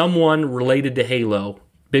someone related to Halo,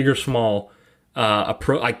 big or small,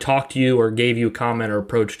 talked to you or gave you a comment or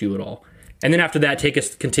approached you at all? And then after that,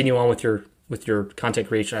 continue on with your content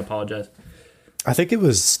creation. I apologize. I think it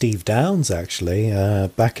was Steve Downs actually,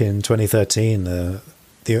 back in 2013.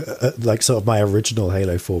 Like sort of my original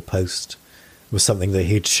Halo 4 post was something that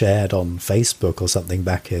he'd shared on Facebook or something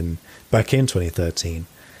back in 2013.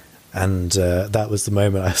 And that was the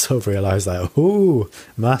moment I sort of realized that,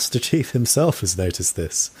 Master Chief himself has noticed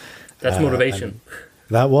this. That's motivation.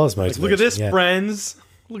 That was motivation. Look at this, friends.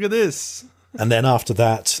 Look at this. And then after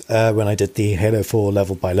that, when I did the Halo 4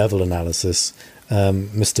 level by level analysis,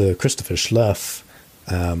 Mr. Christopher Schlurf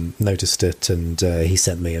noticed it, and he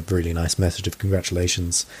sent me a really nice message of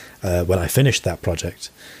congratulations when I finished that project.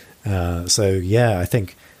 So yeah, I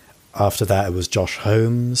think after that it was Josh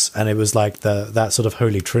Holmes, and it was like that sort of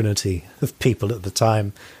holy trinity of people at the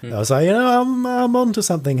time. I was like, I'm onto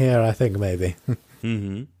something here, I think, maybe.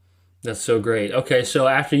 Mm-hmm. That's so great. Okay, so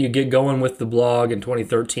after you get going with the blog in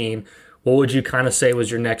 2013, what would you kind of say was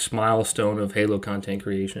your next milestone of Halo content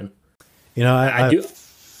creation? I've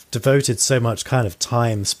devoted so much kind of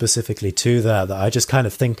time specifically to that I just kind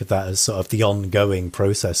of think of that as sort of the ongoing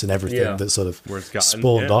process and everything that sort of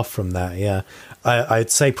spawned off from that. Yeah, I'd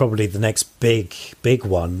say probably the next big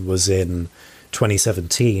one was in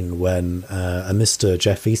 2017 when a Mr.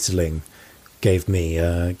 Jeff Easterling gave me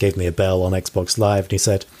a bell on Xbox Live, and he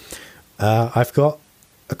said, I've got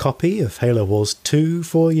a copy of Halo Wars 2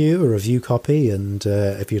 for you, a review copy, and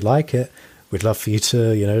if you'd like it, we'd love for you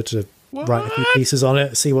to write a few pieces on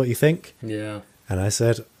it, see what you think. Yeah. And I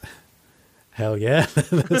said, hell yeah,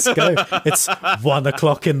 let's go. It's 1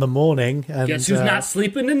 o'clock in the morning. And, guess who's not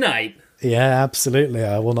sleeping tonight? Yeah, absolutely.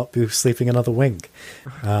 I will not be sleeping another wink.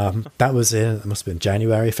 That was it must have been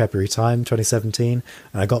January, February time, 2017.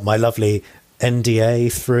 And I got my lovely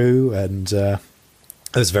NDA through, and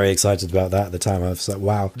I was very excited about that at the time. I was like,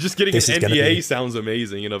 wow. Just getting an NDA sounds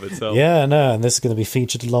amazing in of itself. Yeah, no, and this is going to be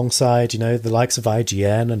featured alongside, the likes of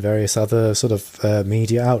IGN and various other sort of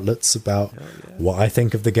media outlets about what I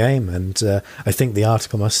think of the game. And I think the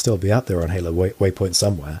article must still be out there on Halo Waypoint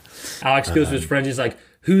somewhere. Alex goes to his friends, he's like,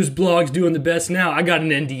 whose blog's doing the best now? I got an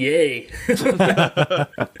NDA.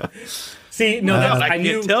 See, no, I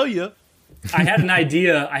can't tell you. I had an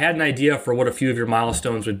idea for what a few of your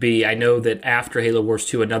milestones would be. I know that after Halo Wars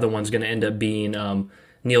 2, another one's going to end up being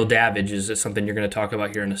Neil Davidge. Is something you're going to talk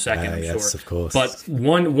about here in a second, I'm yes, sure. Of course. But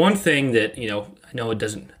one thing that, I know it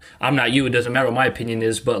doesn't, I'm not you, it doesn't matter what my opinion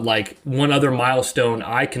is, but like one other milestone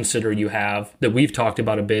I consider you have that we've talked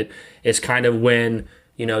about a bit is kind of when,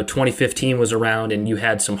 2015 was around and you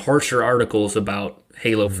had some harsher articles about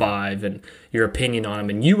Halo 5 and your opinion on them.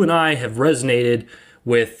 And you and I have resonated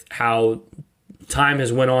with how time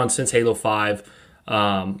has went on since Halo 5.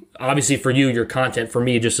 Obviously for you, your content, for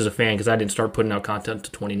me, just as a fan, because I didn't start putting out content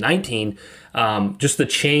to 2019, just the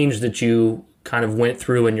change that you kind of went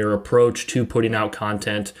through in your approach to putting out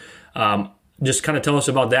content. Just kind of tell us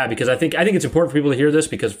about that, because I think it's important for people to hear this,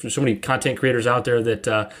 because there's so many content creators out there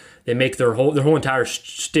that they make their whole entire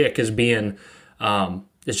shtick as being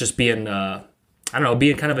it's just being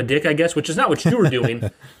being kind of a dick, I guess, which is not what you were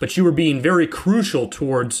doing, but you were being very crucial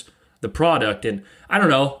towards the product. And I don't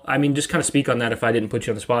know, I mean, just kind of speak on that if I didn't put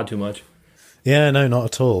you on the spot too much. Yeah, no, not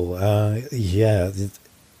at all.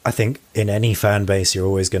 I think in any fan base, you're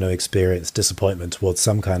always going to experience disappointment towards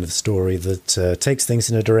some kind of story that takes things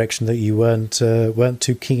in a direction that you weren't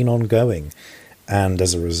too keen on going. And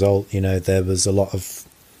as a result, there was a lot of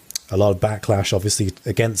backlash, obviously,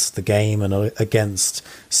 against the game and against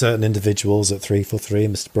certain individuals at 343,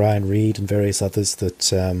 Mr. Brian Reed and various others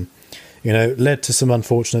that, led to some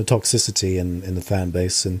unfortunate toxicity in the fan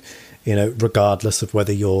base. And, regardless of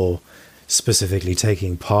whether you're specifically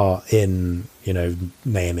taking part in,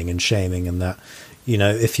 naming and shaming and that,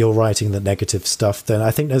 if you're writing the negative stuff, then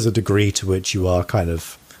I think there's a degree to which you are kind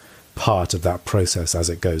of part of that process as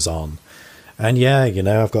it goes on. And yeah,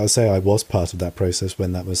 I've got to say I was part of that process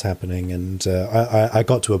when that was happening. And I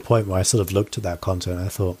got to a point where I sort of looked at that content and I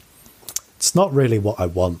thought, it's not really what I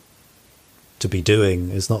want to be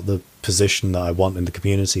doing. It's not the position that I want in the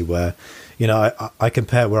community where, I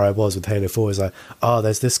compare where I was with Halo 4 is like,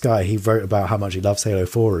 there's this guy, he wrote about how much he loves Halo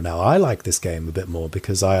 4, and now I like this game a bit more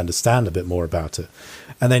because I understand a bit more about it.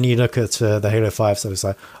 And then you look at the Halo 5 stuff, it's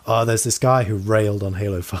like, there's this guy who railed on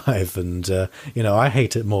Halo 5, and, I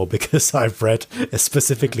hate it more because I've read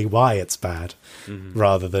specifically why it's bad,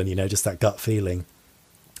 rather than, just that gut feeling.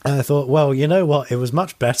 And I thought, well, you know what? It was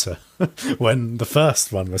much better when the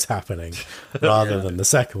first one was happening rather than the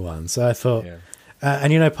second one. So I thought,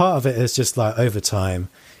 and part of it is just like over time,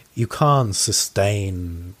 you can't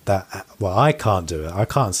sustain that. Well, I can't do it. I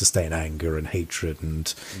can't sustain anger and hatred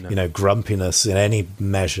and, grumpiness in any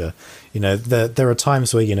measure. There are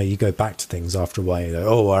times where, you go back to things after a while,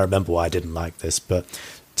 oh, I remember why I didn't like this. But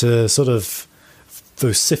to sort of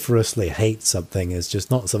vociferously hate something is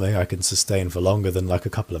just not something I can sustain for longer than like a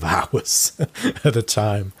couple of hours at a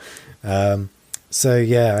time. So,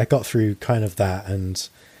 yeah, I got through kind of that, and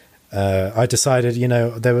I decided,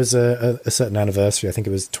 there was a certain anniversary, I think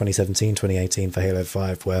it was 2017, 2018 for Halo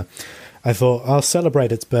 5, where I thought I'll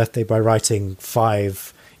celebrate its birthday by writing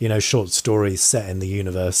 5, short stories set in the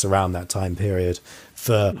universe around that time period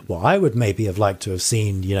for what I would maybe have liked to have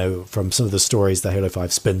seen, from some of the stories that Halo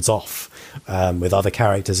 5 spins off, with other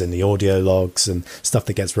characters in the audio logs and stuff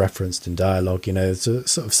that gets referenced in dialogue, to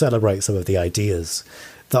sort of celebrate some of the ideas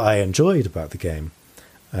that I enjoyed about the game.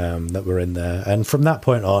 That were in there, and from that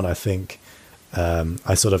point on, I think I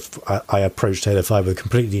approached Halo 5 with a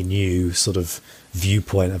completely new sort of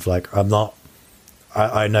viewpoint of like,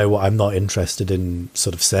 I know what I'm not interested in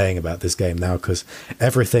sort of saying about this game now, because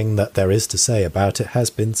everything that there is to say about it has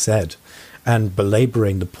been said, and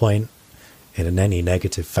belaboring the point in any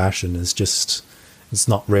negative fashion is just, it's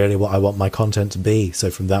not really what I want my content to be. So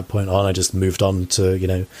from that point on, I just moved on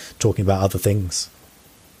to talking about other things.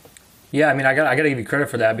 Yeah, I mean, I got to give you credit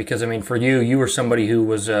for that, because, I mean, for you were somebody who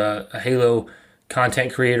was a Halo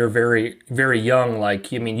content creator very, very young.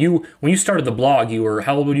 Like, I mean, when you started the blog,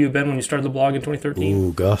 how old would you have been when you started the blog in 2013?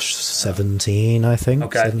 Oh, gosh, 17, I think.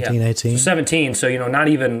 Okay, 17, 18. So 17, so, not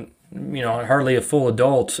even, hardly a full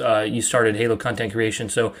adult, you started Halo content creation.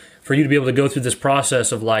 So for you to be able to go through this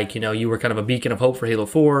process of like, you were kind of a beacon of hope for Halo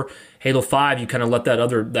 4, Halo 5, you kind of let that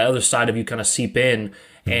other side of you kind of seep in.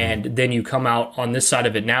 And then you come out on this side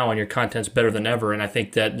of it now, and your content's better than ever. And I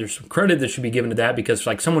think that there's some credit that should be given to that, because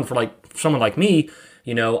like someone like me,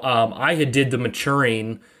 I had did the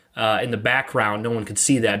maturing in the background. No one could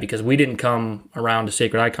see that because we didn't come around to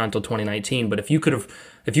Sacred Icon until 2019. But if you could have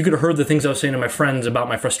heard the things I was saying to my friends about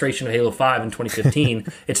my frustration of Halo 5 in 2015,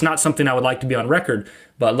 it's not something I would like to be on record.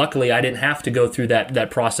 But luckily, I didn't have to go through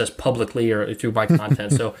that process publicly or through my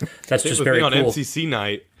content. So that's just very cool. On MCC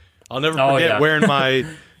night, I'll never forget wearing my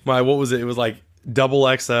what was it? It was like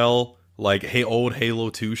XXL, like old Halo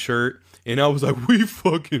 2 shirt, and I was like,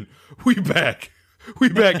 we back.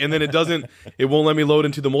 And then it won't let me load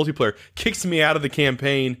into the multiplayer. Kicks me out of the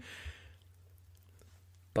campaign.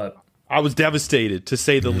 But I was devastated, to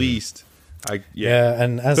say the least.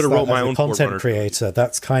 And as a content creator,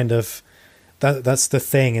 that's kind of that's the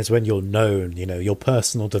thing, is when you're known, your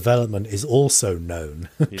personal development is also known.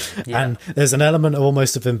 Yeah. And there's an element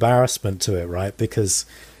almost of embarrassment to it, right? Because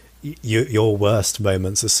your worst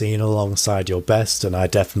moments are seen alongside your best, and I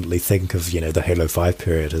definitely think of the Halo 5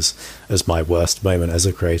 period as my worst moment as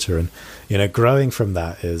a creator, and growing from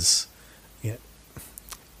that is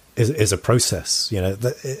a process.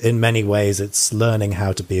 In many ways it's learning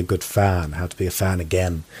how to be a good fan, how to be a fan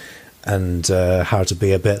again, and how to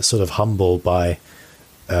be a bit sort of humble by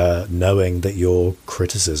knowing that your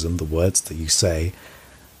criticism, the words that you say,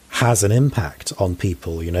 has an impact on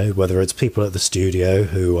people, whether it's people at the studio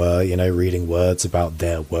who are, reading words about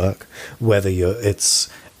their work, whether it's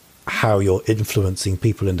how you're influencing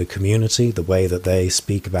people in the community, the way that they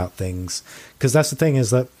speak about things. Because that's the thing, is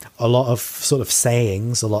that a lot of sort of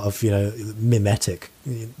sayings, a lot of, mimetic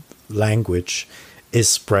language is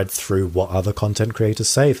spread through what other content creators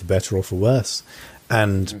say, for better or for worse.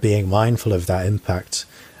 And being mindful of that impact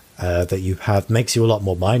that you have makes you a lot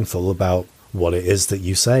more mindful about what it is that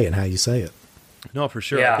you say and how you say it. No, for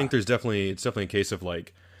sure. Yeah. I think it's definitely a case of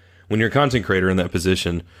like, when you're a content creator in that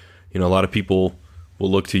position, a lot of people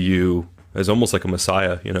will look to you as almost like a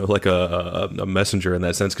messiah, like a messenger in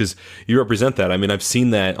that sense, because you represent that. I mean, I've seen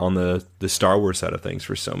that on the Star Wars side of things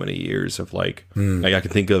for so many years of like I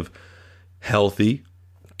can think of healthy,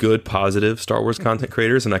 good, positive Star Wars content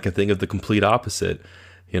creators, and I can think of the complete opposite,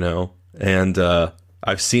 and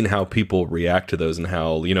I've seen how people react to those, and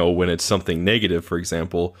how, when it's something negative, for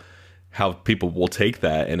example, how people will take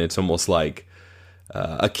that, and it's almost like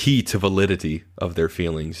a key to validity of their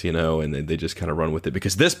feelings, and then they just kind of run with it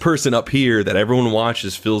because this person up here that everyone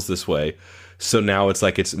watches feels this way. So now it's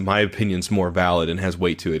like, it's my opinion's more valid and has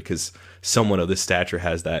weight to it because someone of this stature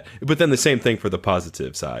has that. But then the same thing for the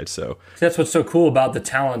positive side. So that's what's so cool about the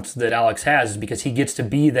talent that Alex has, is because he gets to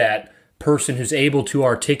be that person who's able to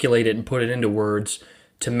articulate it and put it into words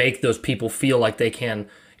to make those people feel like they can,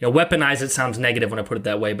 weaponize it sounds negative when I put it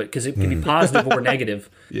that way, but because it can be positive or negative.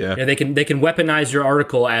 Yeah. They can weaponize your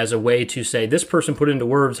article as a way to say, this person put into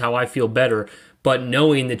words how I feel better, but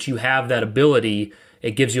knowing that you have that ability,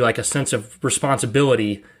 it gives you like a sense of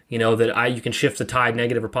responsibility, You know, that you can shift the tide,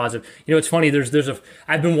 negative or positive. You know, it's funny.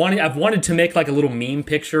 I've wanted to make like a little meme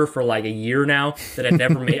picture for like a year now that I've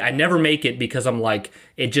never made. I never make it because I'm like,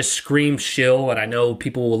 it just screams shill, and I know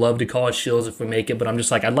people will love to call us shills if we make it, but I'm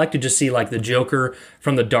just like, I'd like to just see like the Joker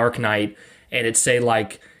from The Dark Knight, and it say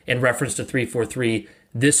like in reference to 343,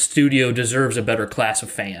 this studio deserves a better class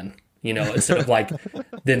of fan. You know, instead of like,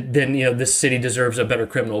 then you know, this city deserves a better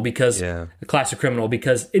criminal because a class of criminal,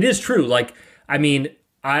 because it is true. Like, I mean.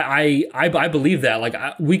 I believe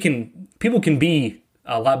that people can be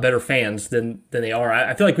a lot better fans than they are.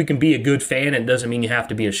 I feel like we can be a good fan, and it doesn't mean you have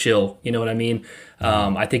to be a shill. You know what I mean?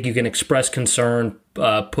 I think you can express concern,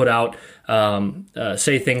 put out,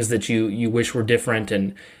 say things that you wish were different,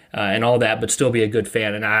 and all that, but still be a good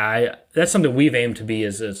fan. And that's something we've aimed to be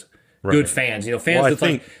as good fans. You know, fans that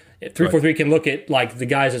like 343 can look at like the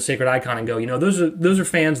guys at Sacred Icon and go, you know, those are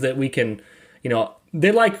fans that we can, you know,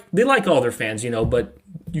 they like all their fans, you know, but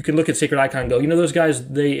you can look at Sacred Icon and go, you know, those guys,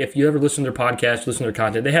 if you ever listen to their podcast, listen to their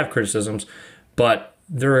content, they have criticisms, but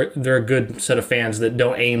they're a good set of fans that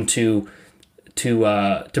don't aim to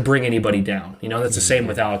bring anybody down. You know, that's the same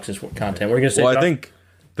with Alex's content. We're gonna say. Well, I think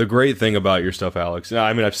the great thing about your stuff, Alex,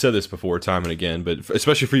 I mean, I've said this before time and again, but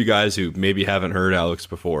especially for you guys who maybe haven't heard Alex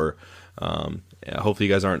before, hopefully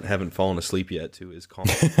you guys haven't fallen asleep yet to his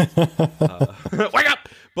comment. Wake up!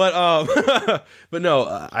 But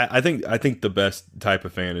no, I think the best type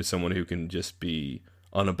of fan is someone who can just be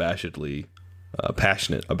unabashedly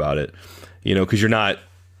passionate about it, you know, because you're not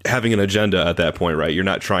having an agenda at that point, right? You're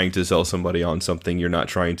not trying to sell somebody on something. You're not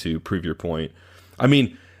trying to prove your point. I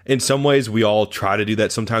mean, in some ways, we all try to do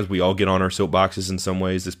that. Sometimes we all get on our soapboxes in some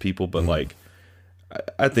ways as people, but like,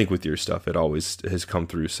 I think with your stuff, it always has come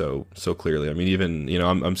through so clearly. I mean, even, you know,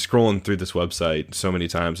 I'm scrolling through this website so many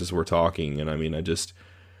times as we're talking, and I mean,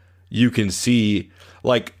 you can see,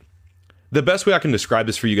 like, the best way I can describe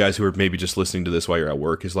this for you guys who are maybe just listening to this while you're at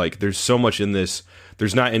work is like, there's so much in this.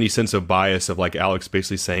 There's not any sense of bias of like Alex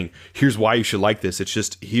basically saying, here's why you should like this. It's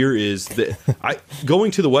just, here is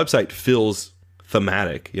going to the website feels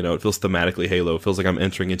thematic, you know, it feels thematically Halo. It feels like I'm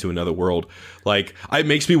entering into another world. Like, it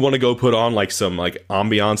makes me want to go put on like some like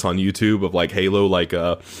ambiance on YouTube of like Halo, like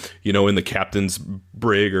you know, in the captain's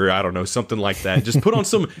brig, or I don't know, something like that. Just put on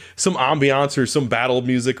some ambiance or some battle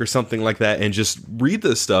music or something like that, and just read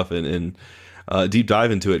this stuff and deep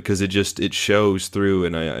dive into it, because it shows through,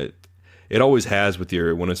 and it always has with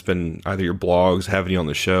when it's been either your blogs, having you on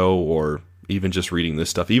the show, or even just reading this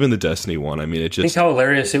stuff, even the Destiny one. I mean, it just... Think how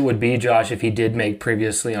hilarious it would be, Josh, if he did make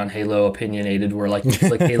previously on Halo Opinionated, where like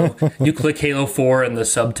you click Halo 4 and the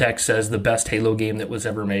subtext says the best Halo game that was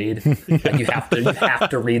ever made. Like, you have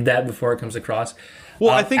to read that before it comes across. Well,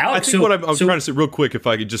 Alex, I think what I'm trying to say real quick, if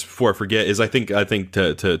I could, just before I forget, is I think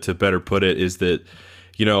to better put it is that,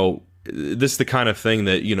 you know, this is the kind of thing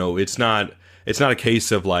that, you know, it's not a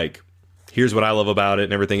case of like, here's what I love about it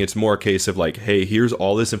and everything. It's more a case of like, hey, here's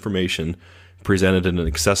all this information presented in an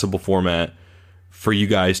accessible format for you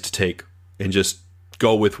guys to take and just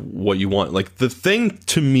go with what you want. Like, the thing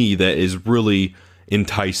to me that is really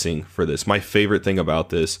enticing for this, my favorite thing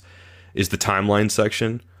about this, is the timeline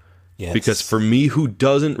section. Yes. Because for me, who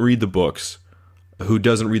doesn't read the books, who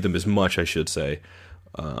doesn't read them as much, I should say,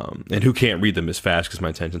 and who can't read them as fast because my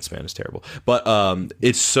attention span is terrible, but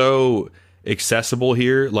it's so accessible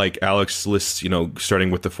here. Like, Alex lists, you know,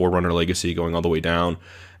 starting with the Forerunner Legacy, going all the way down,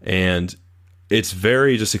 and it's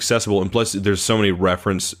very just accessible. And plus, there's so many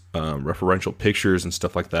referential pictures and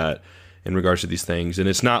stuff like that in regards to these things. And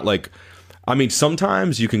it's not like, I mean,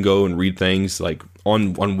 sometimes you can go and read things like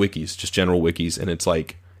on wikis, just general wikis, and it's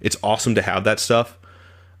like, it's awesome to have that stuff.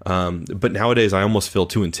 But nowadays, I almost feel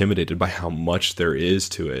too intimidated by how much there is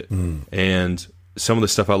to it. And some of the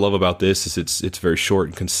stuff I love about this is it's very short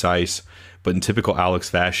and concise, but in typical Alex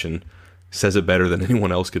fashion, says it better than anyone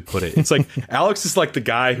else could put it. It's like, Alex is like the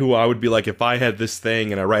guy who I would be like, if I had this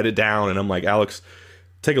thing and I write it down and I'm like, Alex,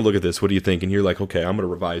 take a look at this, what do you think? And you're like, okay, I'm going to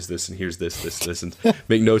revise this, and here's this, and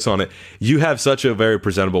make notes on it. You have such a very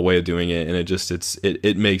presentable way of doing it, and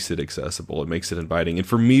it makes it accessible. It makes it inviting. And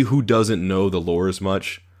for me, who doesn't know the lore as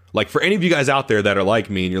much, like, for any of you guys out there that are like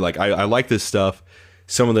me and you're like, I like this stuff,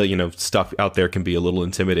 some of the, you know, stuff out there can be a little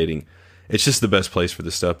intimidating. It's just the best place for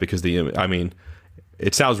this stuff, because I mean,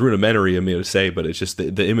 it sounds rudimentary of me to say, but it's just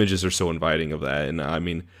the images are so inviting of that. And I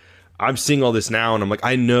mean, I'm seeing all this now, and I'm like,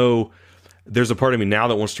 I know there's a part of me now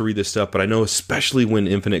that wants to read this stuff, but I know especially when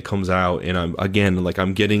Infinite comes out and I'm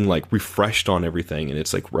getting like refreshed on everything and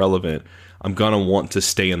it's like relevant, I'm gonna want to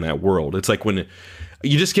stay in that world. It's like when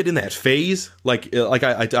you just get in that phase, like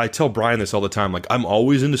I tell Brian this all the time, like, I'm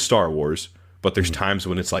always into Star Wars, but there's times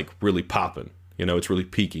when it's like really popping, you know, it's really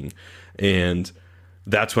peaking. And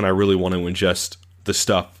that's when I really want to ingest the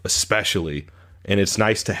stuff, especially. And it's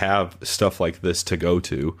nice to have stuff like this to go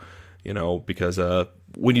to, you know, because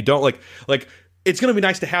when you don't like it's going to be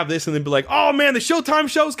nice to have this and then be like, oh man, the Showtime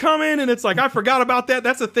show's coming. And it's like, I forgot about that.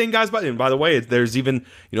 That's the thing, guys. And by the way, there's even,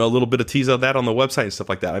 you know, a little bit of tease of that on the website and stuff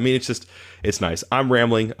like that. I mean, it's nice. I'm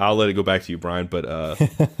rambling. I'll let it go back to you, Brian. But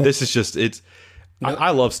this is just, I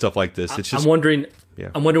love stuff like this. It's just, I'm wondering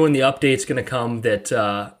when the update's going to come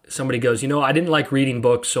that somebody goes, you know, I didn't like reading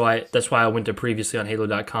books, so that's why I went to previously on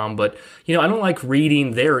Halo.com. But, you know, I don't like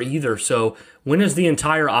reading there either. So when is the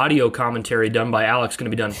entire audio commentary done by Alex going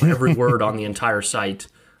to be done for every word on the entire site?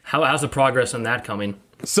 How's the progress on that coming?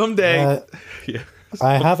 Someday.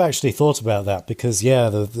 I have actually thought about that because,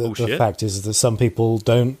 the fact is that some people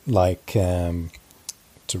don't like to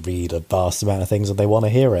read a vast amount of things and they want to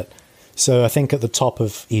hear it. So I think at the top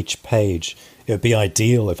of each page, it would be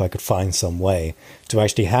ideal if I could find some way to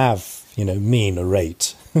actually have, you know, me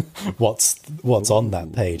narrate what's on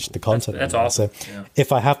that page, the content. That's awesome. So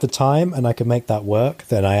if I have the time and I can make that work,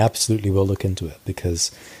 then I absolutely will look into it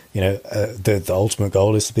because, you know, the ultimate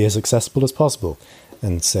goal is to be as accessible as possible.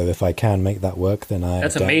 And so if I can make that work, then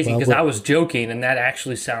That's amazing because I was joking and that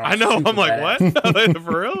actually sounds. I know. I'm like, bad. What?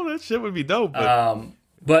 For real? That shit would be dope.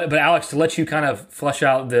 But Alex, to let you kind of flesh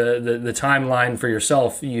out the timeline for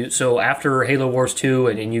yourself, so after Halo Wars 2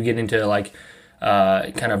 and you get into like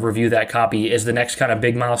kind of review that copy, is the next kind of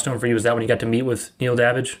big milestone for you? Is that when you got to meet with Neil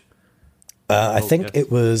Davidge? I think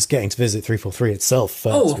it was getting to visit 343 itself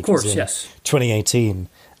first. Oh, of course, yes. 2018,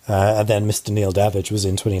 and then Mr. Neil Davidge was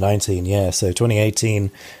in 2019. Yeah, so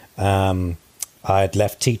 2018, I'd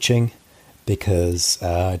left teaching. Because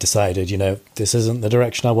I decided, you know, this isn't the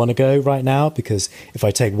direction I want to go right now, because if I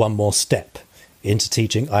take one more step into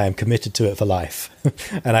teaching, I am committed to it for life.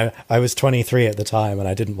 And I was 23 at the time, and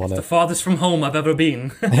I didn't want to... The farthest from home I've ever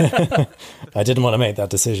been. I didn't want to make that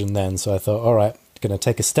decision then, so I thought, all right, going to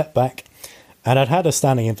take a step back. And I'd had a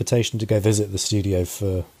standing invitation to go visit the studio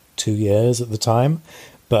for 2 years at the time,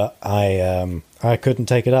 but I couldn't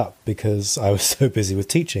take it up because I was so busy with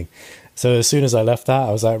teaching. So as soon as I left that,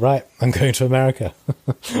 I was like, right, I'm going to America.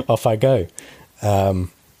 Off I go.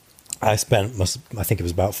 I spent, I think it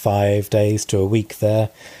was about 5 days to a week there.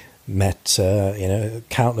 Met, you know,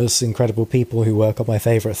 countless incredible people who work on my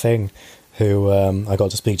favourite thing, who I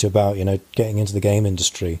got to speak to about, you know, getting into the game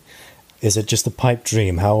industry. Is it just a pipe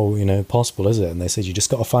dream? How, you know, possible is it? And they said, you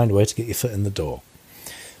just got to find a way to get your foot in the door.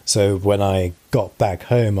 So when I got back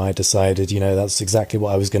home, I decided, you know, that's exactly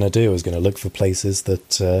what I was going to do. I was going to look for places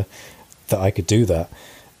that I could do that.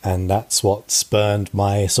 And that's what spurned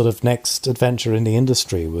my sort of next adventure in the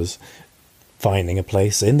industry, was finding a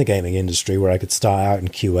place in the gaming industry where I could start out in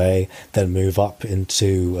QA, then move up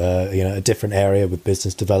into, you know, a different area with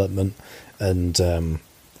business development. And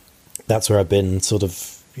that's where I've been sort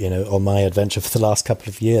of, you know, on my adventure for the last couple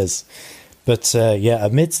of years. But yeah,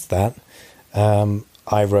 amidst that,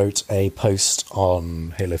 I wrote a post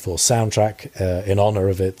on Halo 4 soundtrack in honor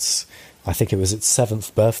of its, I think it was its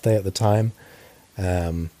 7th birthday at the time,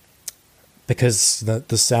 because the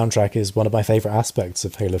soundtrack is one of my favorite aspects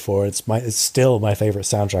of Halo 4. It's still my favorite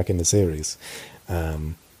soundtrack in the series,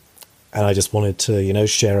 and I just wanted to, you know,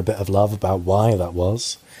 share a bit of love about why that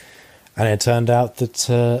was. And it turned out that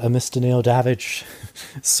a Mr. Neil Davidge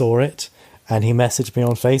saw it, and he messaged me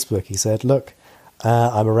on Facebook. He said, "Look,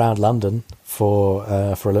 I'm around London for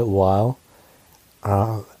a little while.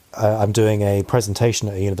 I'm doing a presentation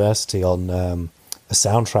at a university on a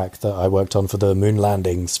soundtrack that I worked on for the moon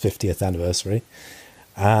landing's 50th anniversary.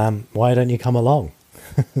 Why don't you come along?"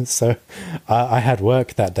 So I had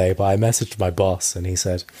work that day, but I messaged my boss and he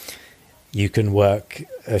said, "You can work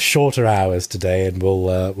shorter hours today and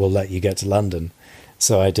we'll let you get to London."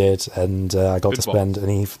 So I did, and I got to spend an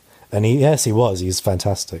eve. And yes, he was. He's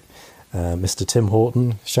fantastic. Mr. Tim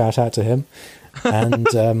Horton, shout out to him. And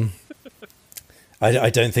I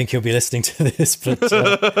don't think he'll be listening to this, but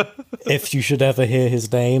if you should ever hear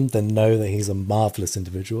his name, then know that he's a marvellous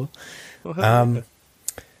individual. I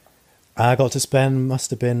got to spend,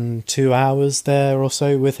 must have been 2 hours there or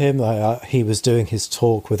so with him. He was doing his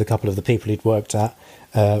talk with a couple of the people he'd worked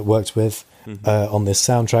with on this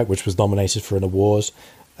soundtrack, which was nominated for an award.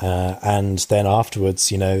 And then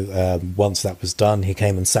afterwards, you know, once that was done, he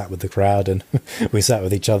came and sat with the crowd, and we sat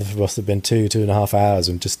with each other for must have been 2.5 hours,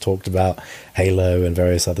 and just talked about Halo and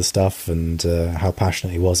various other stuff, and how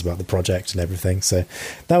passionate he was about the project and everything. So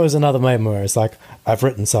that was another moment where it's like, I've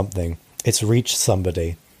written something, it's reached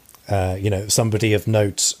somebody, you know, somebody of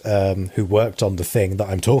note who worked on the thing that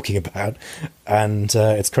I'm talking about, and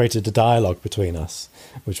it's created a dialogue between us,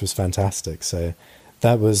 which was fantastic. So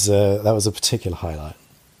that was a particular highlight.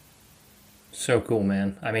 So cool,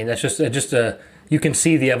 man. I mean, that's just a you can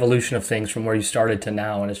see the evolution of things from where you started to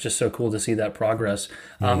now, and it's just so cool to see that progress.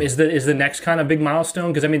 Is the next kind of big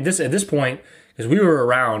milestone? Because I mean, this at this point, because we were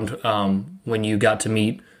around when you got to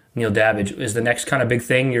meet Neil Dabbage, is the next kind of big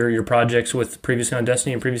thing your projects with previously on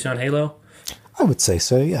Destiny and previously on Halo? I would say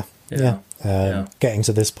so. Yeah. Yeah. Getting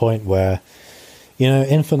to this point where,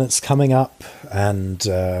 Infinite's coming up, and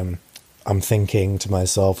I'm thinking to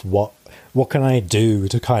myself, what can I do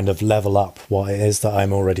to kind of level up what it is that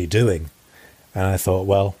I'm already doing? And I thought,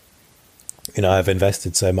 well, I've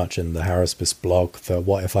invested so much in the Haruspis blog that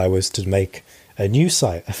what if I was to make a new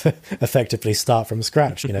site, effectively start from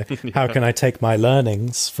scratch? How can I take my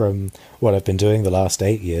learnings from what I've been doing the last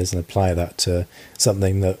 8 years and apply that to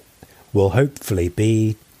something that will hopefully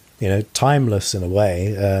be, timeless in a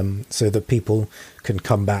way, so that people can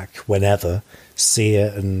come back whenever, see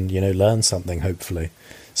it, and, learn something, hopefully.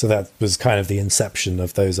 So that was kind of the inception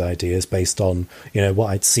of those ideas based on, what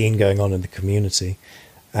I'd seen going on in the community.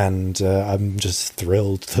 And I'm just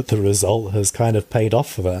thrilled that the result has kind of paid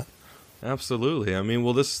off for that. Absolutely. I mean,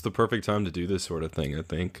 well, this is the perfect time to do this sort of thing, I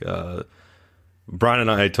think. Brian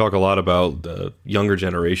and I talk a lot about the younger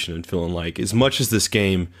generation and feeling like as much as this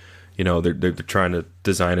game, they're trying to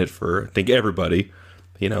design it for, I think, everybody.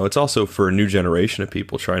 It's also for a new generation of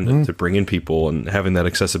people, trying to bring in people and having that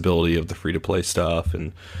accessibility of the free-to-play stuff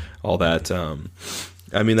and all that.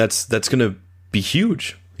 I mean, that's going to be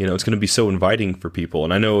huge. It's going to be so inviting for people.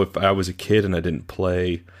 And I know if I was a kid and I didn't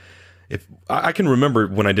play, if I can remember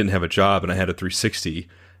when I didn't have a job and I had a 360,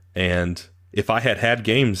 and if I had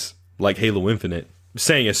games like Halo Infinite,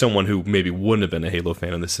 saying as someone who maybe wouldn't have been a Halo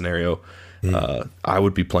fan in this scenario, I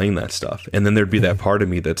would be playing that stuff. And then there'd be that part of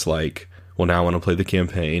me that's like, well, now I want to play the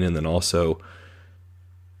campaign, and then also,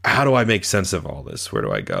 how do I make sense of all this? Where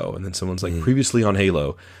do I go? And then someone's like, previously on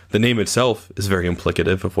Halo. The name itself is very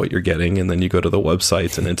implicative of what you're getting, and then you go to the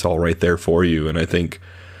websites, and it's all right there for you. And I think,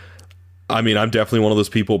 I'm definitely one of those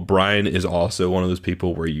people. Brian is also one of those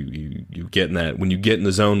people where you get in that, when you get in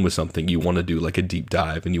the zone with something, you want to do like a deep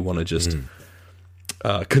dive, and you want to just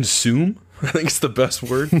consume. I think it's the best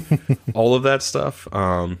word. All of that stuff.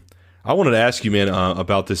 I wanted to ask you, man,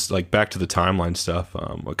 about this, like back to the timeline stuff.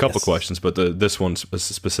 A couple questions, but this one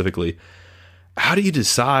specifically. How do you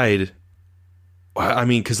decide? I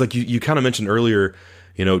mean, because like you kind of mentioned earlier,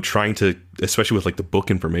 trying to, especially with like the book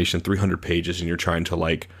information, 300 pages, and you're trying to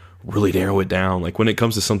like really narrow it down. Like when it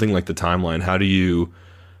comes to something like the timeline, how do you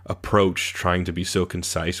approach trying to be so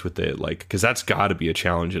concise with it? Like, because that's got to be a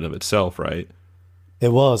challenge in of itself, right?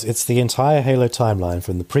 It's the entire Halo timeline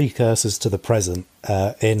from the precursors to the present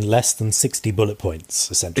in less than 60 bullet points,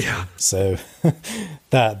 essentially. Yeah. So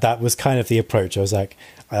that was kind of the approach. I was like,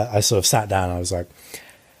 I sort of sat down. I was like,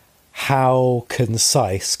 how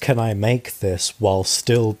concise can I make this while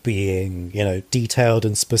still being, detailed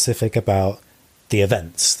and specific about the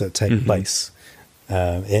events that take place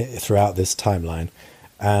throughout this timeline?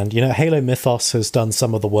 And, Halo Mythos has done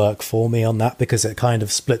some of the work for me on that, because it kind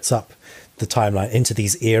of splits up the timeline into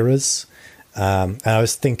these eras. And I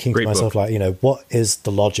was thinking to myself, like, what is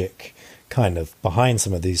the logic kind of behind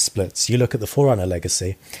some of these splits? You look at the Forerunner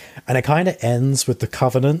Legacy, and it kind of ends with the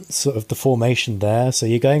Covenant, sort of the formation there. So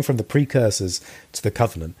you're going from the precursors to the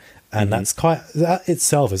Covenant. And that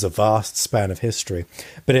itself is a vast span of history.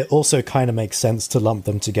 But it also kind of makes sense to lump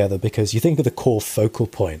them together, because you think of the core focal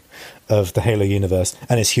point of the Halo universe,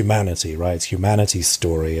 and it's humanity, right? It's humanity's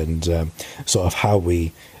story, and sort of how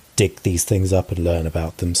we dig these things up and learn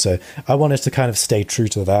about them. So I wanted to kind of stay true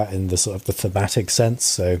to that in the sort of the thematic sense.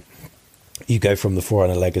 So you go from the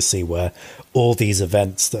Forerunner Legacy, where all these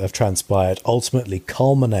events that have transpired ultimately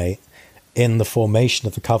culminate in the formation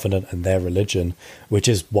of the Covenant and their religion, which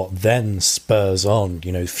is what then spurs on,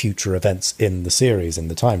 future events in the series, in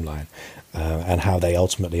the timeline, and how they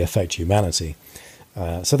ultimately affect humanity.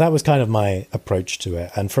 So that was kind of my approach to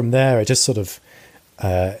it. And from there, it just sort of,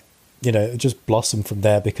 it just blossomed from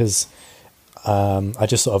there, because I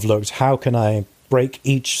just sort of looked, how can I break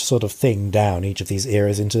each sort of thing down, each of these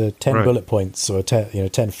eras, into 10 bullet points, or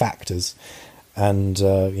 10 factors. And,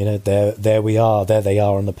 there we are, there they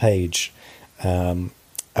are on the page. And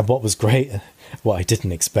what was great, what I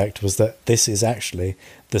didn't expect, was that this is actually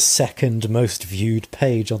the second most viewed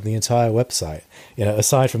page on the entire website.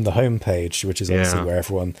 Aside from the home page, which is obviously where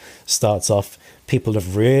everyone starts off, people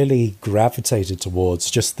have really gravitated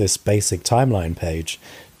towards just this basic timeline page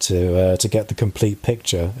to get the complete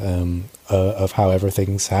picture of how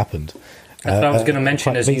everything's happened. That's what I was going to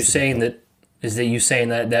mention, is you saying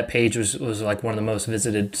that page was like one of the most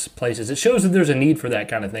visited places. It shows that there's a need for that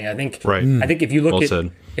kind of thing. I think. Right. I think if you look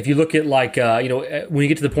at like when you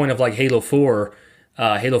get to the point of like Halo 4,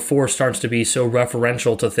 Halo 4 starts to be so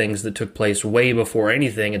referential to things that took place way before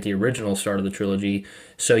anything at the original start of the trilogy.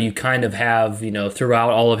 So you kind of have, throughout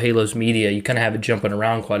all of Halo's media, you kind of have it jumping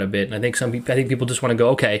around quite a bit. And I think people just want to go,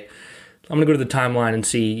 okay, I'm going to go to the timeline and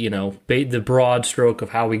see, the broad stroke of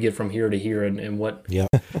how we get from here to here and what. Yeah.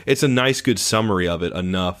 It's a nice, good summary of it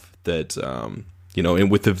enough that,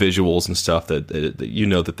 and with the visuals and stuff that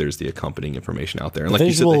that there's the accompanying information out there. And the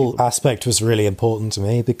visual aspect was really important to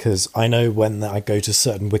me because I know when I go to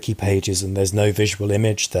certain wiki pages and there's no visual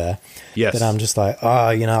image there, yes, then I'm just like,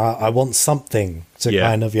 I want something to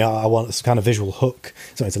kind of, I want some kind of visual hook,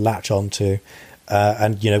 something to latch onto.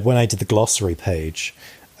 And, when I did the glossary page,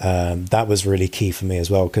 that was really key for me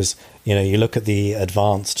as well because, you look at the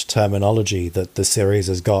advanced terminology that the series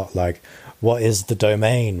has got, like, what is the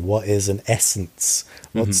domain? What is an essence?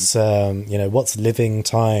 What's what's living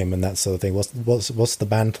time and that sort of thing? What's the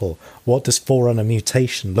mantle? What does Forerunner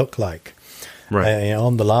mutation look like? Right.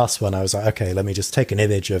 On the last one, I was like, okay, let me just take an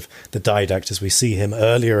image of the Didact as we see him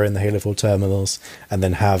earlier in the Halo 4 terminals, and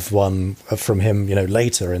then have one from him,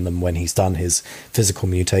 later in them when he's done his physical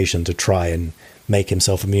mutation to try and make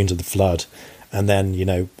himself immune to the Flood, and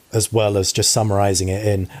then as well as just summarizing it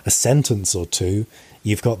in a sentence or two.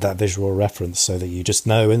 You've got that visual reference so that you just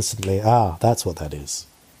know instantly, that's what that is.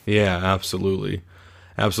 Yeah, absolutely.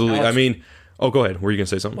 Absolutely. Alex, I mean, go ahead. Were you going to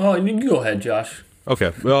say something? Well, you go ahead, Josh.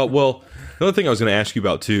 Okay. Well, another thing I was going to ask you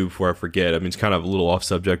about too, before I forget, I mean, it's kind of a little off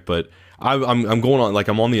subject, but I'm going on, like,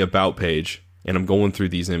 I'm on the About page and I'm going through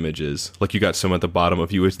these images. Like, you got some at the bottom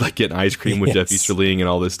of you, like getting ice cream with Jeff Easterling and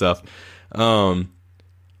all this stuff. How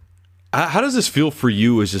does this feel for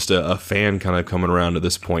you as just a fan kind of coming around to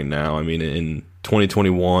this point now? I mean, in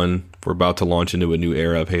 2021, we're about to launch into a new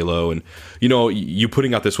era of Halo, and you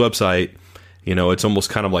putting out this website, it's almost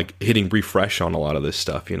kind of like hitting refresh on a lot of this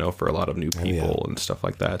stuff, for a lot of new people and stuff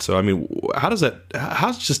like that. So, I mean,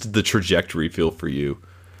 how's just the trajectory feel for you?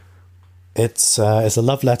 It's a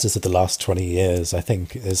love letter to the last 20 years, I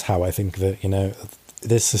think, is how I think that,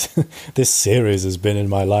 this series has been in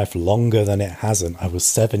my life longer than it hasn't. I was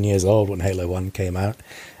 7 years old when Halo 1 came out,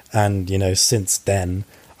 and, since then,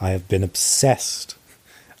 I have been obsessed,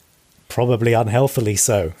 probably unhealthily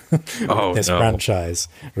so, with this franchise,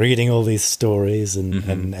 reading all these stories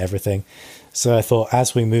and everything. So I thought,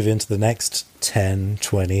 as we move into the next 10,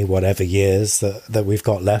 20, whatever years that we've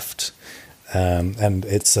got left, and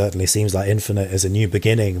it certainly seems like Infinite is a new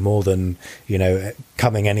beginning more than,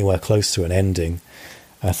 coming anywhere close to an ending.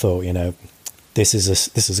 I thought, this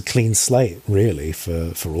is a clean slate, really,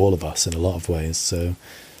 for all of us in a lot of ways. So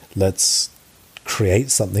let's create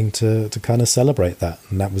something to kind of celebrate that.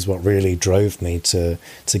 And that was what really drove me to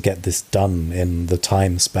get this done in the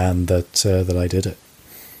time span that I did it.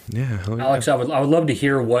 Yeah, Alex, I would love to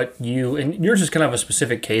hear what you, and yours is kind of a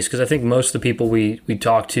specific case, because I think most of the people we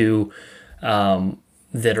talk to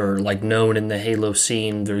that are like known in the Halo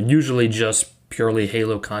scene, they're usually just purely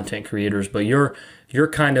Halo content creators, but you're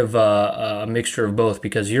kind of a mixture of both,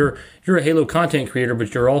 because you're a Halo content creator,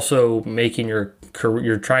 but you're also making you're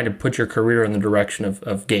trying to put your career in the direction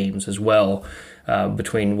of games as well,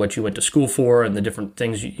 between what you went to school for and the different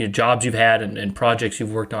things, jobs you've had and projects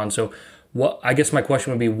you've worked on. So I guess my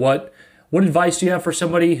question would be, what advice do you have for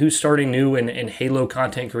somebody who's starting new in Halo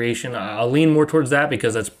content creation? I'll lean more towards that,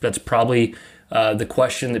 because that's probably the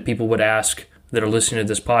question that people would ask that are listening to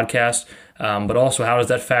this podcast. But also, how does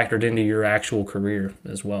that factor into your actual career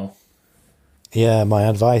as well? Yeah, my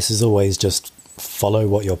advice is always just follow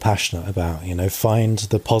what you're passionate about. Find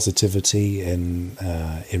the positivity in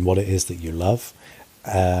what it is that you love,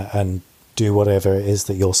 and do whatever it is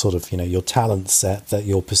that you're sort of, your talent set that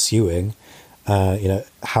you're pursuing.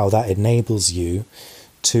 How that enables you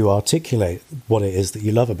to articulate what it is that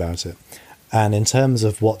you love about it. And in terms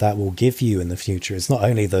of what that will give you in the future, it's not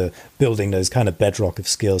only the building those kind of bedrock of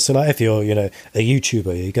skills. So like if you're, a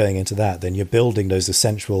YouTuber, you're going into that, then you're building those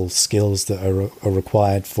essential skills that are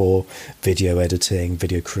required for video editing,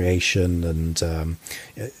 video creation. And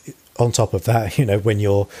on top of that, when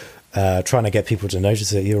you're trying to get people to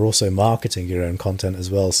notice it, you're also marketing your own content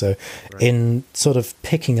as well. So in sort of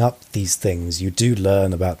picking up these things, you do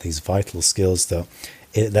learn about these vital skills that,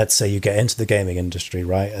 let's say you get into the gaming industry,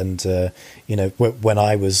 right? And, when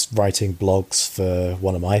I was writing blogs for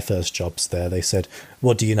one of my first jobs there, they said,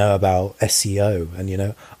 what do you know about SEO?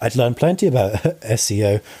 And, I'd learned plenty about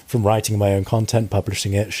SEO from writing my own content,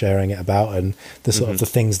 publishing it, sharing it about, and the sort of the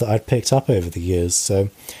things that I'd picked up over the years. So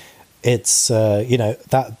it's,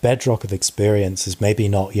 that bedrock of experience is maybe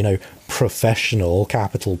not, professional,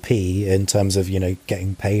 capital P, in terms of,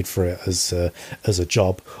 getting paid for it as a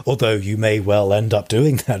job, although you may well end up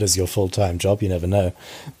doing that as your full-time job, you never know.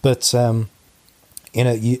 But,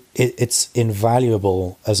 it's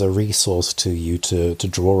invaluable as a resource to you to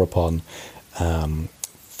draw upon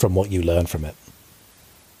from what you learn from it.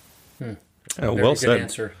 Oh, Very well good said.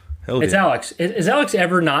 answer. Hell It's yeah. Alex. Is Alex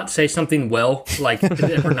ever not say something well? Like, is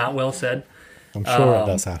it ever not well said? I'm sure it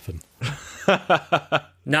does happen.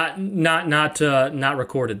 Not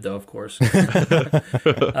recorded though, of course.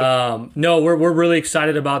 No, we're really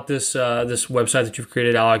excited about this this website that you've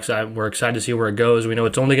created, Alex. We're excited to see where it goes. We know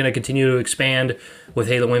it's only going to continue to expand with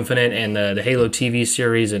Halo Infinite and the Halo TV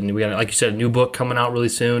series, and we got, like you said, a new book coming out really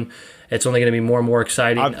soon. It's only going to be more and more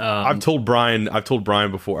exciting. I've told Brian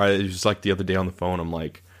before. It was like the other day on the phone. I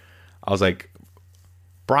was like,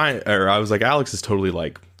 Alex is totally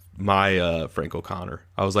like my Frank O'Connor.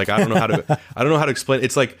 I was like, I don't know how to explain.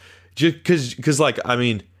 It's like, because like,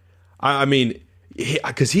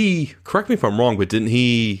 because he, correct me if I'm wrong, but didn't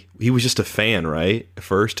he was just a fan, right, at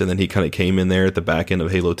first, and then he kind of came in there at the back end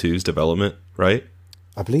of Halo 2's development, right?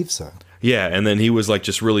 I believe so. Yeah, and then he was like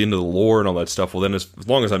just really into the lore and all that stuff. Well, then as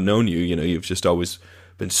long as I've known you, you've just always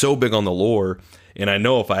been so big on the lore, and I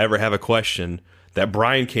know if I ever have a question that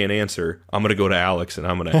Brian can't answer, I'm going to go to Alex and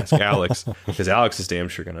I'm going to ask Alex, because Alex is damn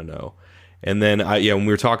sure going to know. And then when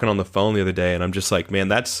we were talking on the phone the other day, and I'm just like, man,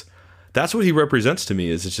 that's what he represents to me.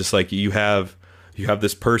 Is it's just like you have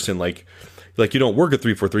this person like you don't work at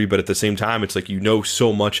 343, but at the same time, it's like you know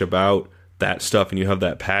so much about that stuff and you have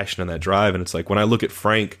that passion and that drive. And it's like when I look at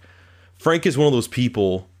Frank is one of those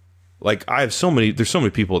people. Like there's so many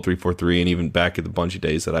people at 343 and even back at the Bungie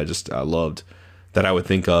days that I loved, that I would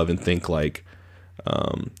think of and think like,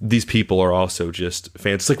 these people are also just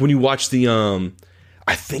fans. It's like when you watch the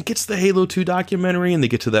I think it's the Halo 2 documentary, and they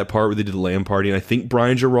get to that part where they did the LAN party, and I think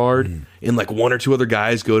Brian Gerard and like one or two other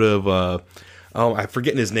guys go to I'm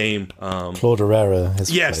forgetting his name. Claude Herrera.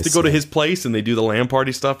 They go to his place and they do the LAN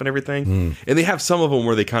party stuff and everything. And they have some of them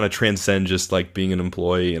where they kind of transcend just like being an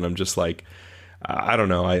employee, and I'm just like, I don't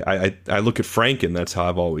know. I look at Frank, and that's how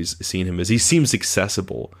I've always seen him. As he seems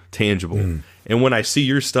accessible, tangible. And when I see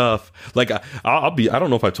your stuff, like I don't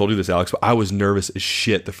know if I've told you this, Alex, but I was nervous as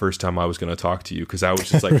shit the first time I was going to talk to you, because I was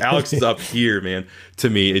just like, Alex is up here, man. To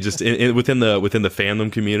me, it just within the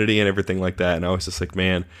fandom community and everything like that. And I was just like,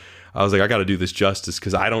 man, I was like, I got to do this justice,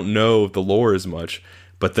 because I don't know the lore as much.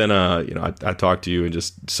 But then, I talked to you, and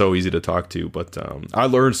just so easy to talk to. But I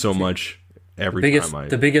learned so much.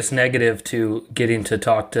 The biggest negative to getting to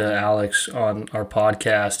talk to Alex on our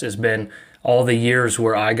podcast has been all the years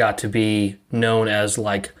where I got to be known as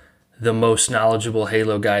like the most knowledgeable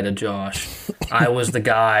Halo guy to Josh. I was the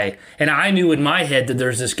guy, and I knew in my head that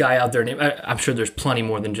there's this guy out there named, I'm sure there's plenty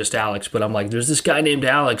more than just Alex, but I'm like, there's this guy named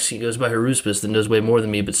Alex, he goes by Haruspis, that knows way more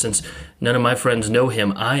than me, but since none of my friends know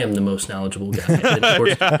him, I am the most knowledgeable guy. And then, of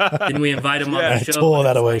course, didn't we invite him on the show? I tore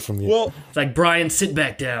that away from you. Well, it's like, Brian, sit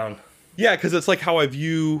back down. Yeah, because it's like how I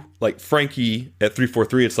view like Frankie at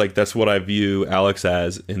 343. It's like that's what I view Alex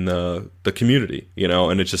as in the community,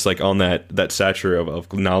 and it's just like on that stature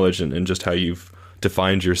of knowledge and just how you've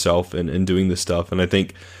defined yourself and doing this stuff. And I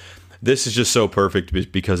think this is just so perfect,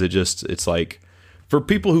 because it's like for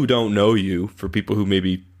people who don't know you, for people who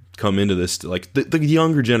maybe come into this, like the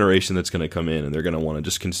younger generation that's going to come in and they're going to want to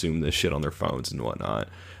just consume this shit on their phones and whatnot.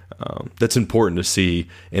 That's important to see,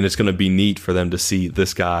 and it's going to be neat for them to see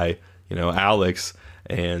this guy, Alex,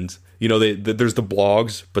 and there's the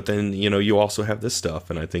blogs, but then you also have this stuff,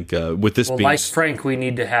 and I think with this being like Frank, we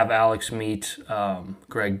need to have Alex meet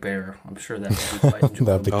Greg Bear. I'm sure that would be quite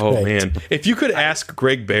enjoyable. Oh man, if you could ask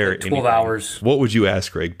Greg Bear 12 hours, what would you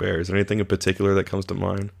ask Greg Bear? Is there anything in particular that comes to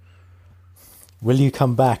mind? Will you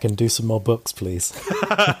come back and do some more books, please?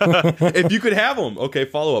 If you could have him, okay,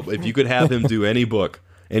 follow up. If you could have him do any book,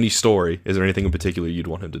 any story, is there anything in particular you'd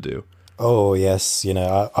want him to do? Oh, yes.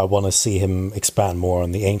 I want to see him expand more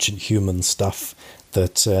on the ancient human stuff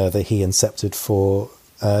that he incepted for,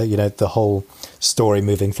 the whole story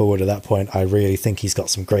moving forward at that point. I really think he's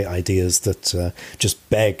got some great ideas that just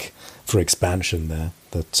beg for expansion there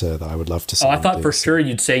that I would love to see. I thought for sure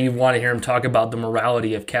you'd say you want to hear him talk about the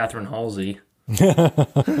morality of Catherine Halsey. That'd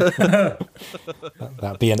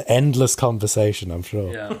be an endless conversation, I'm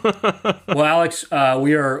sure. Yeah. Well, Alex,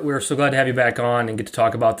 we are so glad to have you back on and get to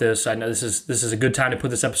talk about this. I know this is a good time to put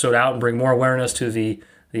this episode out and bring more awareness to the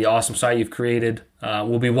awesome site you've created.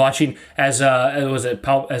 We'll be watching, as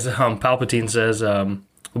Palpatine says, we'll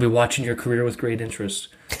be watching your career with great interest.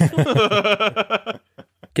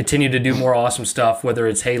 Continue to do more awesome stuff, whether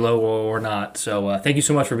it's Halo or not. So thank you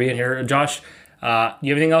so much for being here, Josh. You have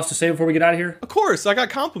anything else to say before we get out of here? Of course, I got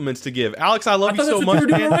compliments to give. Alex, I love you so much.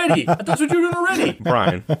 I thought that's what you were doing already.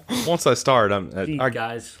 Brian, once I start,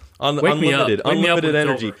 guys. Unlimited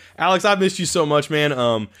energy. Alex, I've missed you so much,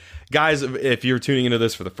 man. guys, if you're tuning into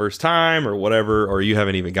this for the first time or whatever, or you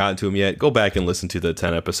haven't even gotten to them yet, go back and listen to the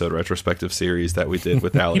 10-episode retrospective series that we did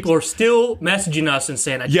with Alex. People are still messaging us and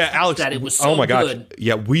saying, Alex, that it was so oh my good. gosh.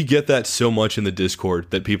 Yeah, we get that so much in the Discord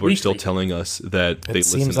that people are still telling us that they listen to that. It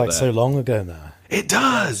seems like so long ago now. It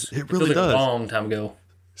does. It really feels like does. a long time ago.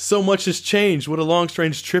 So much has changed. What a long,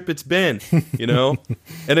 strange trip it's been, you know?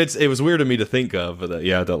 And it was weird to me to think of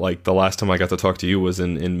that, like the last time I got to talk to you was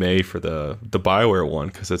in May for the BioWare one,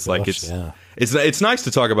 because it's like, it's nice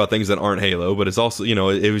to talk about things that aren't Halo, but it's also, you know,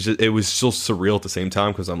 it was still surreal at the same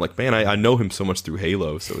time, because I'm like, man, I know him so much through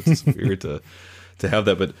Halo, so it's just weird to have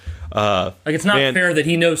that. But like, it's not fair that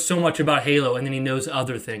he knows so much about Halo and then he knows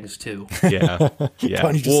other things too. Yeah.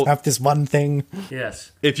 Can't you just have this one thing?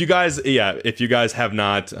 Yes. If you guys have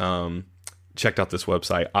not checked out this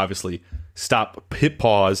website, obviously hit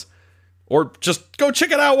pause, or just go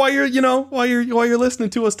check it out while you're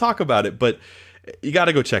listening to us talk about it. But you got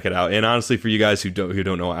to go check it out. And honestly, for you guys who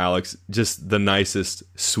don't know Alex, just the nicest,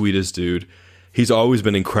 sweetest dude. He's always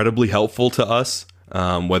been incredibly helpful to us.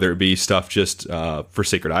 Whether it be stuff just for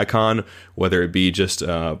Sacred Icon, whether it be just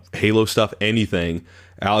Halo stuff, anything.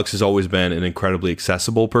 Alex has always been an incredibly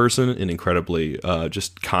accessible person, an incredibly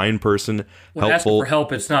just kind person, helpful. Asking for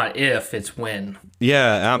help, it's not if, it's when.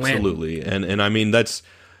 Yeah, absolutely. When. And I mean,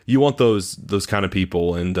 you want those kind of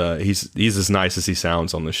people, and he's as nice as he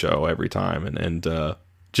sounds on the show every time, and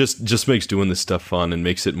just makes doing this stuff fun and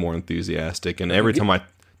makes it more enthusiastic. And every time I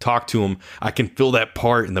talk to him, I can feel that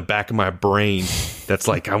part in the back of my brain that's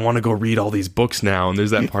like, I want to go read all these books now, and there's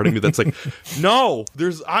that part of me that's like, no,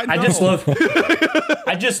 I just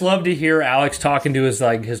love to hear Alex talking to his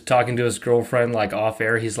girlfriend, like, off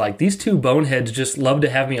air. He's like, these two boneheads just love to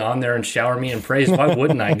have me on there and shower me in praise. Why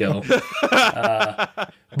wouldn't I go?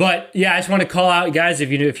 But yeah, I just want to call out, guys, if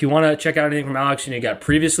you want to check out anything from Alex, you got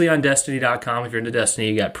previously on Destiny.com. If you're into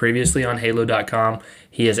Destiny, you got previously on Halo.com.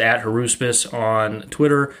 He is at Haruspis on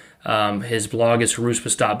Twitter. His blog is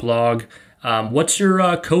haruspis.blog. What's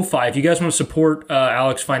your Ko-Fi? If you guys want to support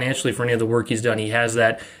Alex financially for any of the work he's done, he has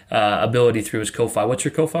that ability through his Ko-Fi. What's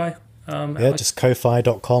your Ko-Fi? Just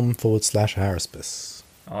kofi.com/Haruspis.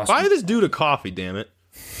 Awesome. Buy this dude a coffee, damn it.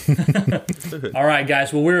 All right,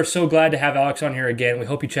 guys. Well, we're so glad to have Alex on here again. We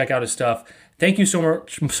hope you check out his stuff. Thank you so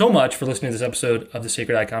much for listening to this episode of the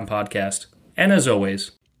Sacred Icon podcast. And as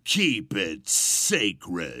always, keep it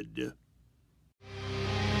sacred.